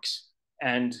constructs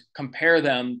and compare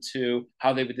them to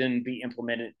how they would then be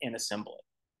implemented in assembly.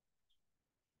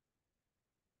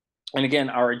 And again,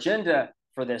 our agenda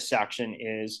for this section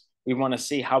is we want to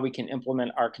see how we can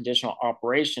implement our conditional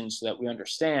operations so that we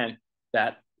understand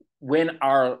that when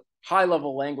our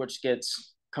high-level language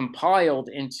gets compiled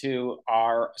into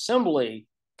our assembly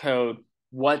code,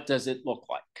 what does it look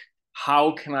like?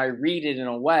 How can I read it in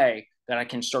a way that I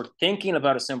can start thinking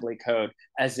about assembly code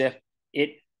as if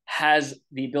it has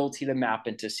the ability to map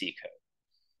into C code?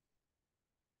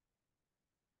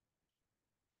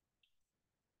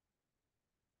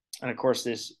 And of course,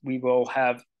 we will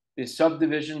have the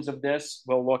subdivisions of this.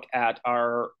 We'll look at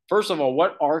first of all,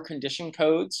 what are condition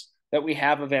codes that we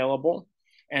have available?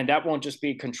 And that won't just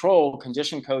be control.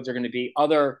 Condition codes are going to be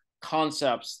other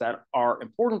concepts that are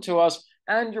important to us,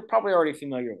 and you're probably already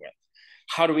familiar with.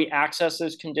 How do we access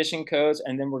those condition codes?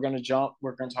 And then we're going to talk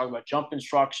about jump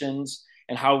instructions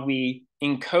and how we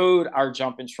encode our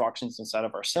jump instructions inside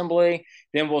of our assembly.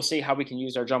 Then we'll see how we can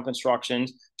use our jump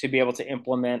instructions to be able to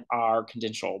implement our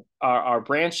conditional, our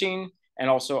branching, and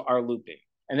also our looping.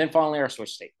 And then finally, our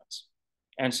switch statements.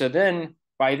 And so then,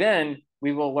 by then,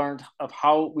 we will learn of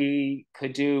how we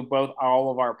could do both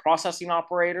all of our processing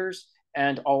operators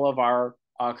and all of our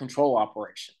control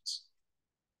operations,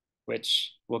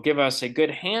 which will give us a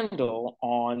good handle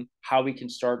on how we can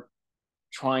start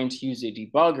trying to use a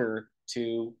debugger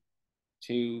to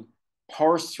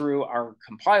parse through our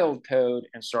compiled code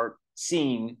and start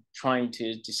trying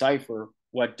to decipher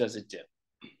what does it do.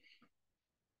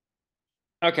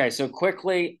 Okay, so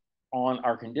quickly on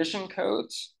our condition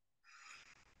codes,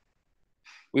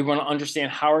 we want to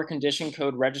understand how our condition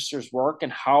code registers work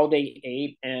and how they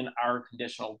aid in our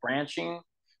conditional branching.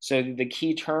 So the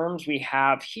key terms we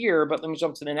have here, but let me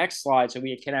jump to the next slide so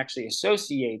we can actually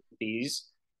associate these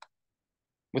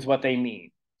with what they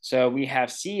mean. So we have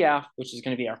CF, which is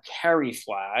going to be our carry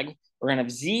flag. We're going to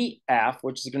have ZF,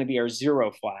 which is going to be our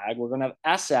zero flag. We're going to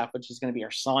have SF, which is going to be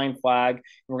our sign flag. And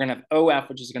we're going to have OF,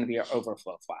 which is going to be our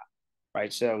overflow flag.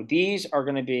 right? So these are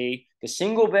going to be the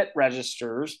single bit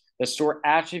registers that store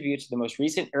attributes of the most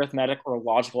recent arithmetic or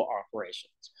logical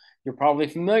operations. You're probably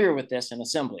familiar with this in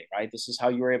assembly, right? This is how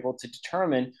you were able to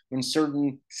determine when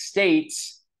certain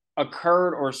states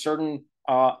occurred or certain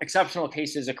exceptional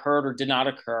cases occurred or did not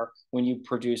occur when you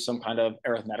produce some kind of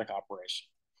arithmetic operation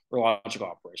or logical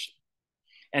operation.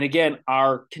 And again,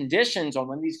 our conditions on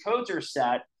when these codes are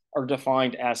set are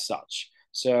defined as such.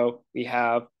 So we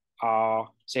have,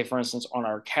 say, for instance, on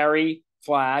our carry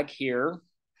flag here,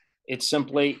 it's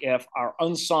simply if our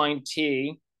unsigned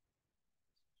t,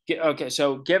 okay,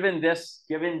 so given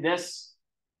this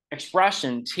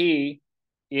expression, t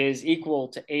is equal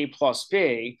to a plus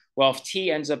b, well, if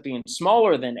t ends up being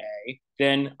smaller than a,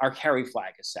 then our carry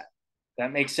flag is set.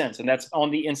 That makes sense. And that's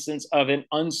on the instance of an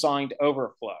unsigned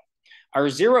overflow. Our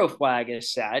zero flag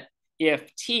is set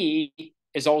if t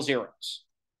is all zeros.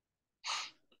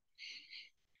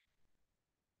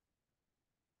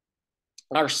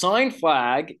 Our sign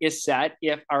flag is set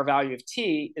if our value of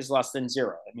t is less than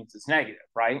zero. That means it's negative,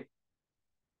 right?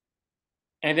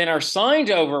 And then our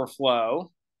signed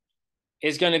overflow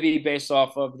is going to be based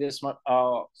off of this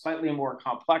slightly more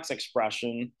complex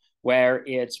expression where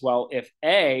it's, well, if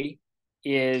a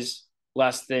is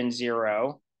less than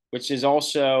zero, which is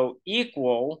also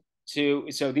equal to,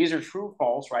 so these are true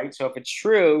false, right? So if it's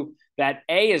true that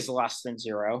a is less than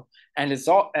zero and it's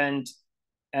all, and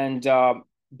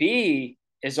b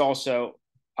is also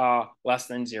less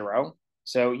than zero.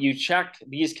 So you check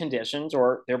these conditions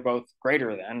or they're both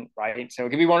greater than, right? So it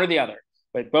could be one or the other,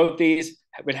 but both these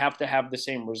would have to have the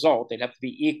same result. They'd have to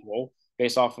be equal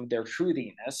based off of their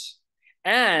truthiness.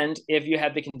 And if you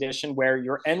had the condition where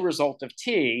your end result of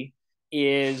t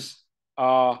is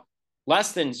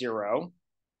less than zero,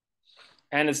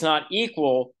 and it's not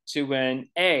equal to when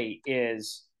a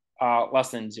is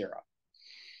less than zero.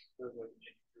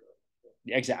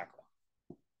 Exactly.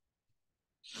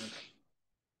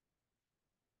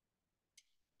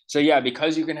 So yeah,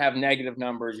 because you can have negative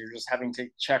numbers, you're just having to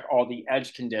check all the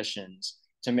edge conditions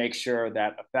to make sure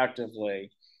that effectively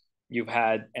you've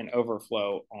had an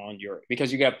overflow on your,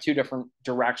 because you have two different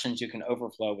directions you can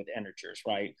overflow with integers,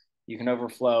 right? You can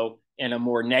overflow in a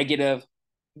more negative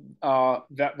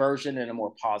version and a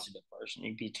more positive version.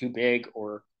 You can be too big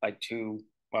or like too,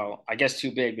 well, I guess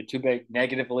too big, but too big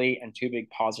negatively and too big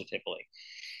positively.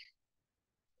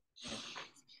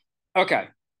 Okay,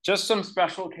 just some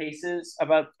special cases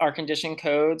about our condition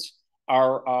codes.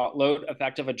 Our load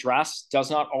effective address does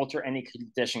not alter any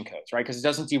condition codes, right? Because it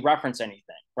doesn't dereference anything,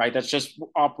 right? That just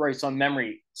operates on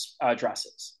memory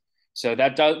addresses. So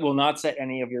that will not set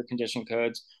any of your condition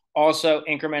codes. Also,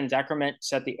 increment and decrement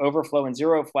set the overflow and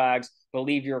zero flags, but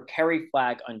leave your carry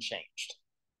flag unchanged.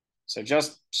 So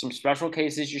just some special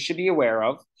cases you should be aware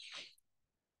of.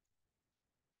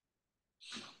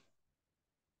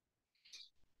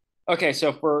 Okay,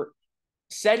 so for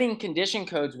setting condition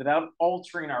codes without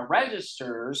altering our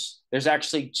registers, there's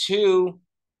actually two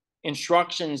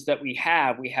instructions that we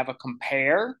have. We have a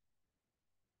compare,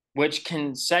 which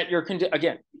can set your,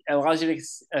 again, allows you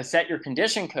to set your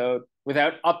condition code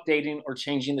without updating or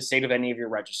changing the state of any of your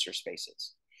register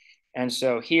spaces. And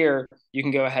so here you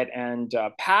can go ahead and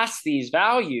pass these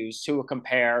values to a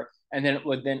compare, and then it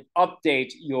would then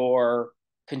update your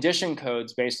condition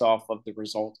codes based off of the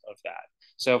result of that.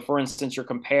 So for instance, your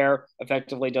compare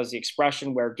effectively does the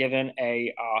expression where given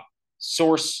a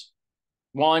source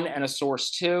 1 and a source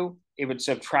 2, it would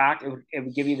subtract, it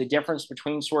would give you the difference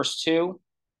between source 2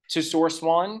 to source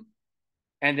 1,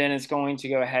 and then it's going to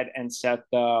go ahead and set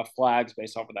the flags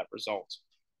based off of that result.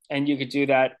 And you could do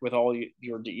that with all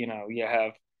your, you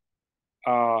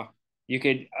have, you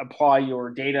could apply your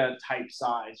data type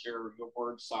size, your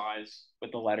word size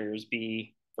with the letters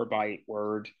B for byte,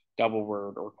 word, double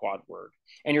word, or quad word.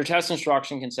 And your test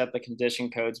instruction can set the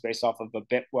condition codes based off of a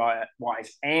bitwise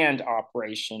and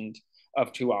operation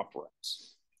of two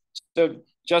operands. So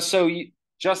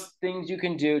just things you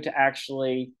can do to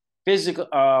actually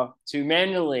to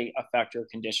manually affect your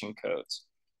condition codes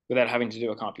without having to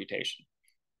do a computation.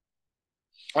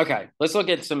 Okay, let's look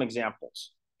at some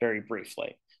examples very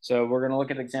briefly. So we're going to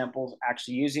look at examples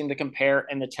actually using the compare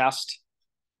and the test.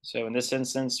 So in this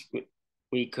instance,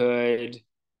 we could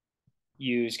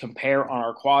use compare on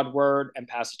our quad word and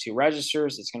pass it to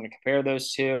registers. It's going to compare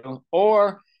those two.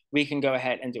 Or we can go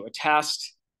ahead and do a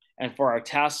test. And for our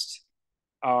test,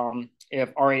 if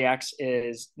REX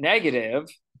is negative,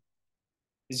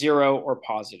 0, or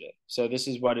positive. So this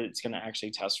is what it's going to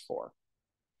actually test for.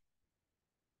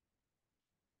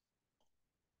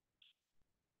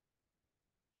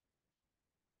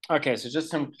 Okay, so just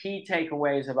some key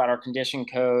takeaways about our condition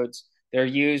codes. They're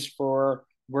used for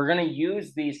we're going to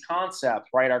use these concepts,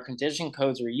 right? Our condition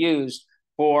codes are used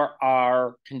for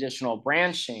our conditional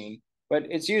branching, but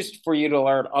it's used for you to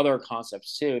learn other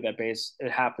concepts too.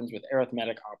 It happens with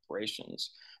arithmetic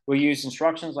operations. We'll use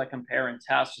instructions like compare and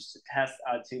test just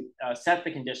to set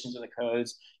the conditions of the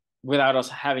codes without us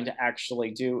having to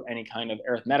actually do any kind of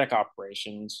arithmetic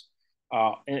operations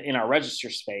in our register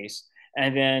space.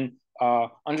 And then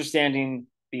understanding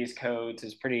these codes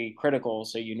is pretty critical,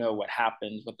 so you know what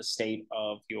happens with the state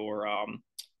of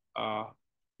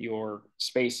your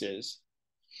spaces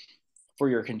for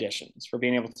your conditions, for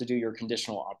being able to do your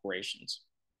conditional operations.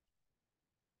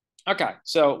 Okay,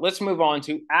 so let's move on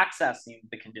to accessing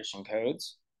the condition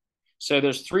codes. So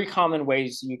there's three common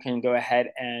ways you can go ahead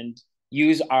and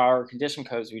use our condition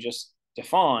codes we just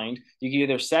defined. You can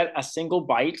either set a single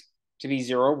byte to be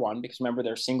 0 or 1, because remember,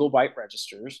 they're single byte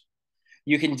registers.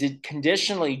 You can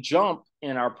conditionally jump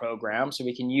in our program, so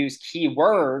we can use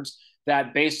keywords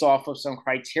that, based off of some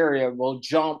criteria, will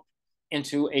jump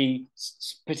into a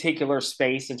particular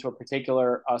space, into a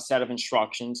particular set of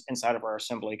instructions inside of our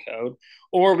assembly code.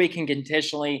 Or we can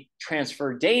conditionally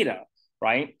transfer data,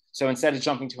 right? So instead of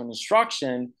jumping to an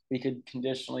instruction, we could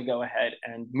conditionally go ahead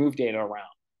and move data around.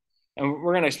 And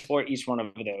we're going to explore each one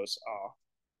of those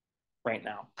right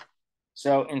now.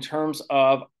 So in terms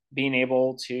of being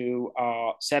able to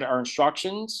set our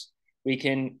instructions, we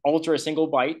can alter a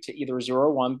single byte to either 0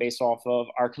 or 1 based off of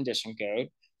our condition code.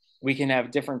 We can have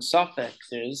different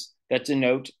suffixes that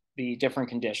denote the different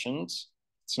conditions.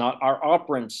 It's not our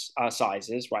operand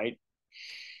sizes, right?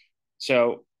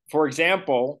 So, for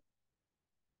example,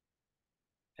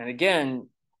 and again,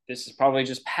 this is probably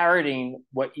just parroting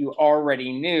what you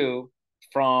already knew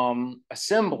from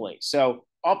assembly. So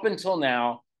up until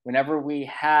now, whenever we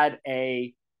had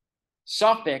a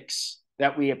suffix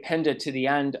that we appended to the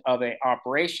end of an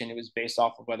operation, it was based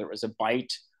off of whether it was a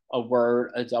byte, a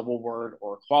word, a double word,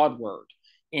 or a quad word.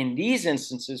 In these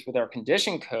instances with our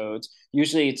condition codes,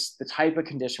 usually it's the type of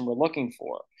condition we're looking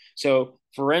for. So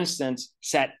for instance,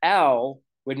 set L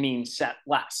would mean set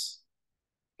less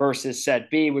versus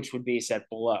set B, which would be set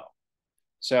below.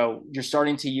 So you're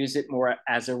starting to use it more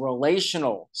as a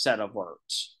relational set of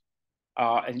words.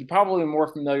 And you're probably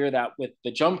more familiar that with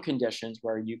the jump conditions,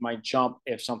 where you might jump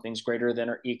if something's greater than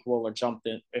or equal, or jump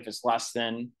if it's less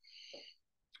than,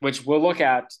 which we'll look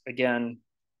at again,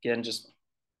 just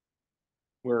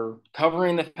we're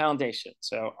covering the foundation.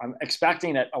 So I'm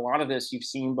expecting that a lot of this you've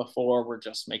seen before. We're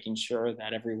just making sure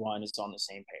that everyone is on the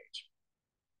same page.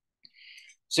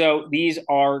 So these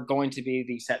are going to be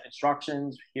the set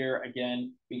instructions. Here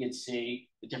again, we can see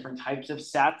the different types of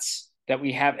sets that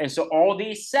we have. And so all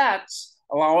these sets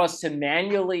allow us to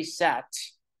manually set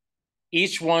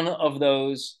each one of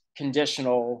those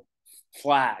conditional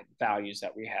flag values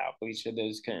that we have, each of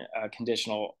those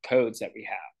conditional codes that we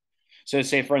have. So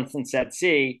say, for instance, set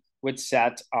C would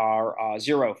set our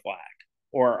 0 flag,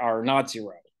 or our not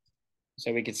 0.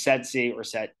 So we could set C or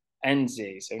set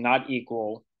NZ, so not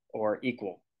equal or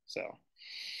equal. So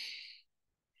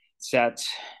set,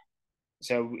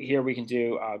 so here we can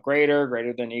do greater,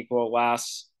 greater than equal,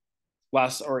 less,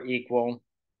 less or equal.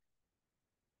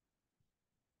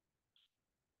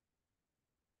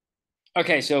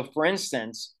 Okay, so for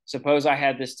instance, suppose I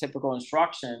had this typical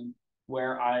instruction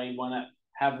where I want to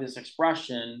have this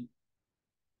expression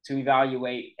to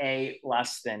evaluate A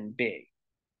less than B.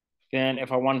 Then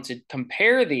if I wanted to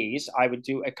compare these, I would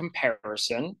do a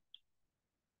comparison.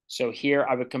 So here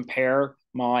I would compare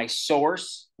my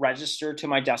source register to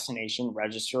my destination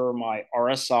register, my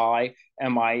RSI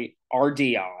and my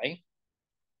RDI.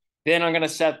 Then I'm going to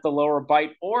set the lower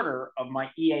byte order of my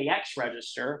EAX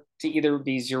register to either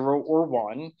be 0 or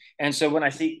 1. And so when I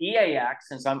see EAX,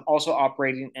 since I'm also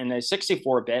operating in a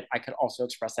 64-bit, I could also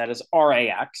express that as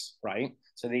RAX, right?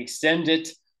 So the extended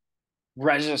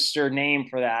register name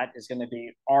for that is going to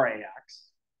be RAX.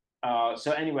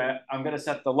 So anyway, I'm going to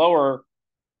set the lower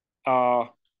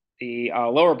byte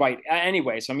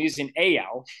anyway. So I'm using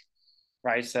AL,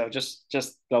 right? So just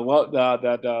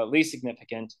the least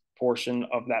significant portion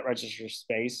of that register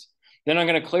space. Then I'm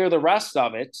going to clear the rest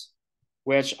of it,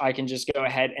 which I can just go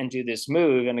ahead and do this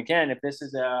move. And again, if this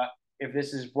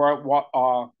is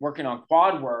working on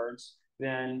quad words,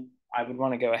 then I would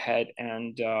want to go ahead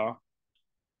and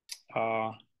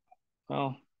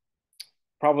well,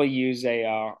 probably use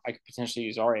I could potentially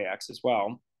use RAX as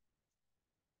well.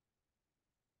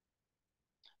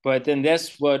 But then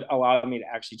this would allow me to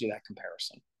actually do that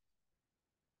comparison,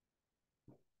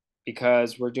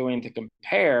 because we're doing the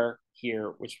compare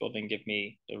here, which will then give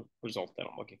me the result that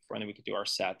I'm looking for. And then we could do our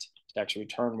set to actually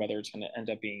return whether it's going to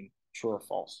end up being true or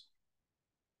false.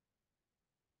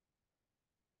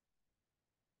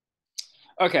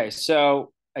 Okay,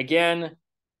 so again,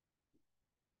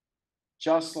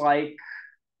 just like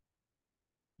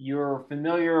you're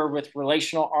familiar with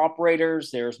relational operators,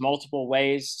 there's multiple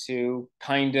ways to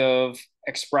kind of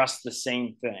express the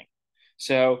same thing.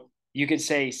 So you could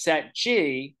say set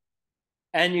G,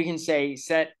 and you can say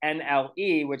set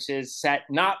NLE, which is set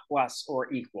not less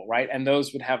or equal, right? And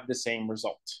those would have the same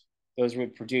result. Those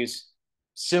would produce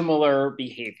similar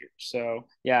behavior. So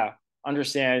yeah,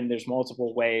 understand there's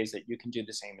multiple ways that you can do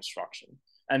the same instruction.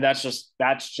 And that's just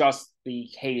the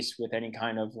case with any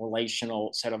kind of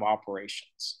relational set of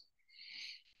operations.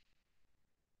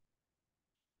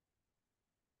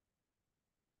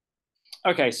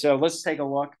 Okay, so let's take a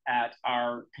look at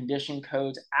our condition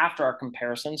codes after our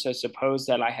comparison. So suppose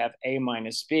that I have A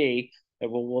minus B that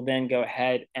we'll then go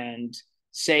ahead and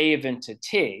save into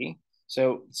T.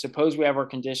 So suppose we have our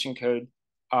condition code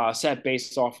set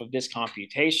based off of this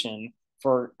computation.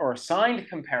 For our signed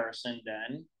comparison,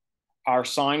 then our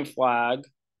sign flag,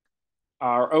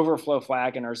 our overflow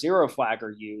flag, and our zero flag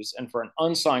are used. And for an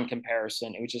unsigned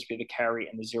comparison, it would just be the carry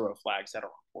and the zero flags that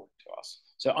are important to us.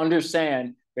 So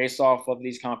understand, based off of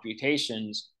these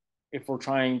computations, if we're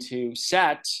trying to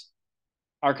set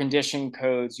our condition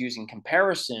codes using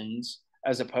comparisons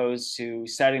as opposed to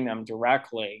setting them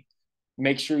directly,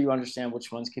 make sure you understand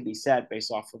which ones can be set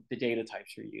based off of the data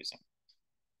types you're using.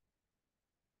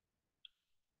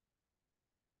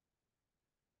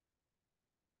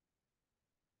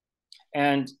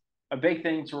 And a big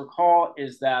thing to recall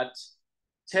is that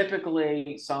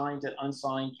typically signed and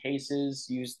unsigned cases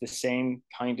use the same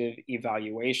kind of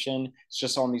evaluation. It's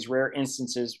just on these rare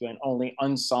instances when only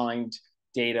unsigned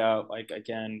data, like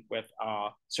again with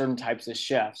certain types of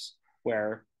shifts,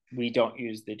 where we don't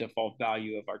use the default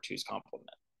value of our two's complement.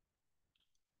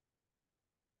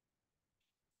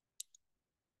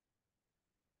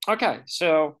 Okay,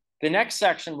 so the next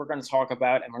section we're going to talk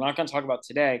about, and we're not going to talk about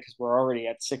today because we're already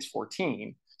at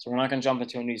 6:14, so we're not going to jump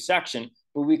into a new section,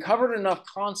 but we covered enough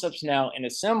concepts now in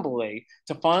assembly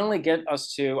to finally get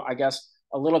us to, I guess,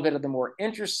 a little bit of the more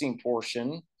interesting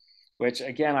portion, which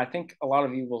again, I think a lot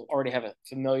of you will already have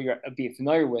be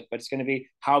familiar with, but it's going to be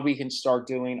how we can start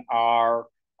doing our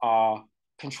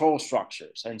control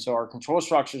structures. And so our control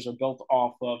structures are built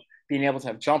off of being able to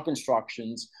have jump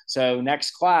instructions. So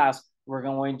next class, we're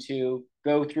going to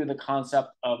go through the concept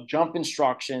of jump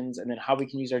instructions and then how we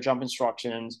can use our jump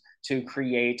instructions to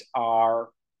create our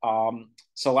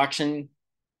selection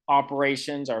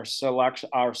operations, our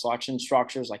selection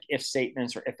structures like if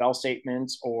statements or if else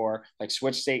statements, or like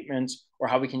switch statements, or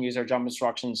how we can use our jump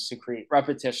instructions to create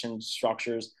repetition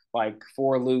structures like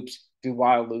for loops, do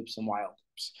while loops, and while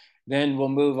loops. Then we'll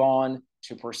move on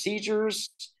to procedures.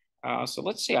 So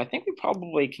let's see, I think we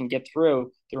probably can get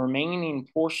through the remaining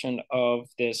portion of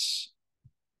this.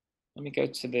 Let me go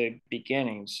to the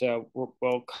beginning. So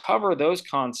we'll cover those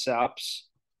concepts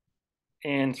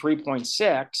in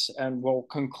 3.6, and we'll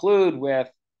conclude with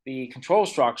the control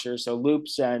structures, so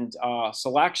loops and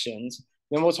selections.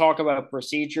 Then we'll talk about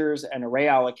procedures and array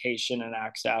allocation and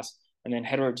access, and then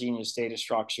heterogeneous data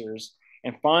structures.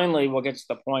 And finally, we'll get to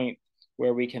the point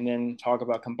where we can then talk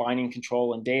about combining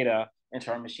control and data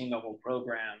into our machine level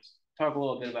programs, talk a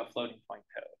little bit about floating point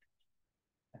code.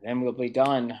 And then we'll be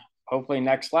done, hopefully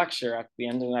next lecture, at the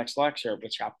end of the next lecture,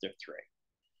 with chapter 3.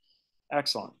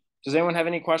 Excellent. Does anyone have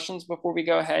any questions before we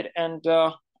go ahead and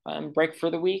break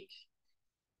for the week?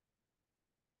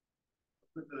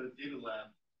 With the data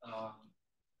lab,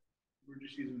 we're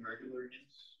just using regular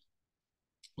ints.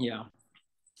 Yeah.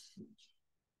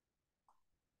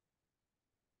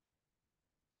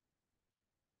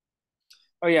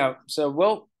 Oh yeah. So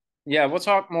we'll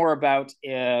talk more about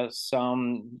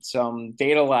some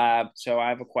data lab. So I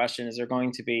have a question: is there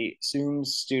going to be Zoom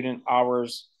student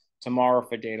hours tomorrow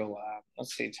for data lab?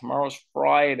 Let's see. Tomorrow's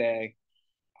Friday.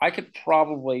 I could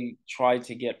probably try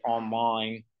to get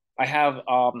online. I have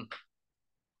a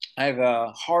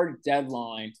hard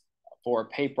deadline for a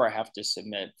paper I have to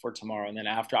submit for tomorrow, and then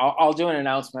after I'll do an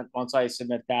announcement once I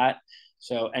submit that.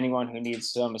 So anyone who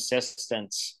needs some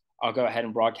assistance, I'll go ahead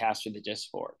and broadcast through the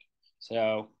Discord.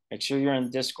 So make sure you're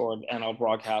in Discord, and I'll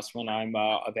broadcast when I'm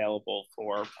available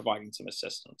for providing some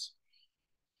assistance.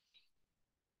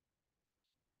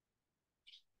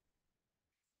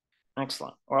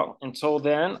 Excellent. Well, until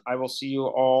then, I will see you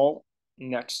all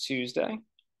next Tuesday.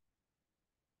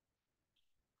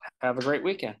 Have a great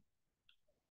weekend.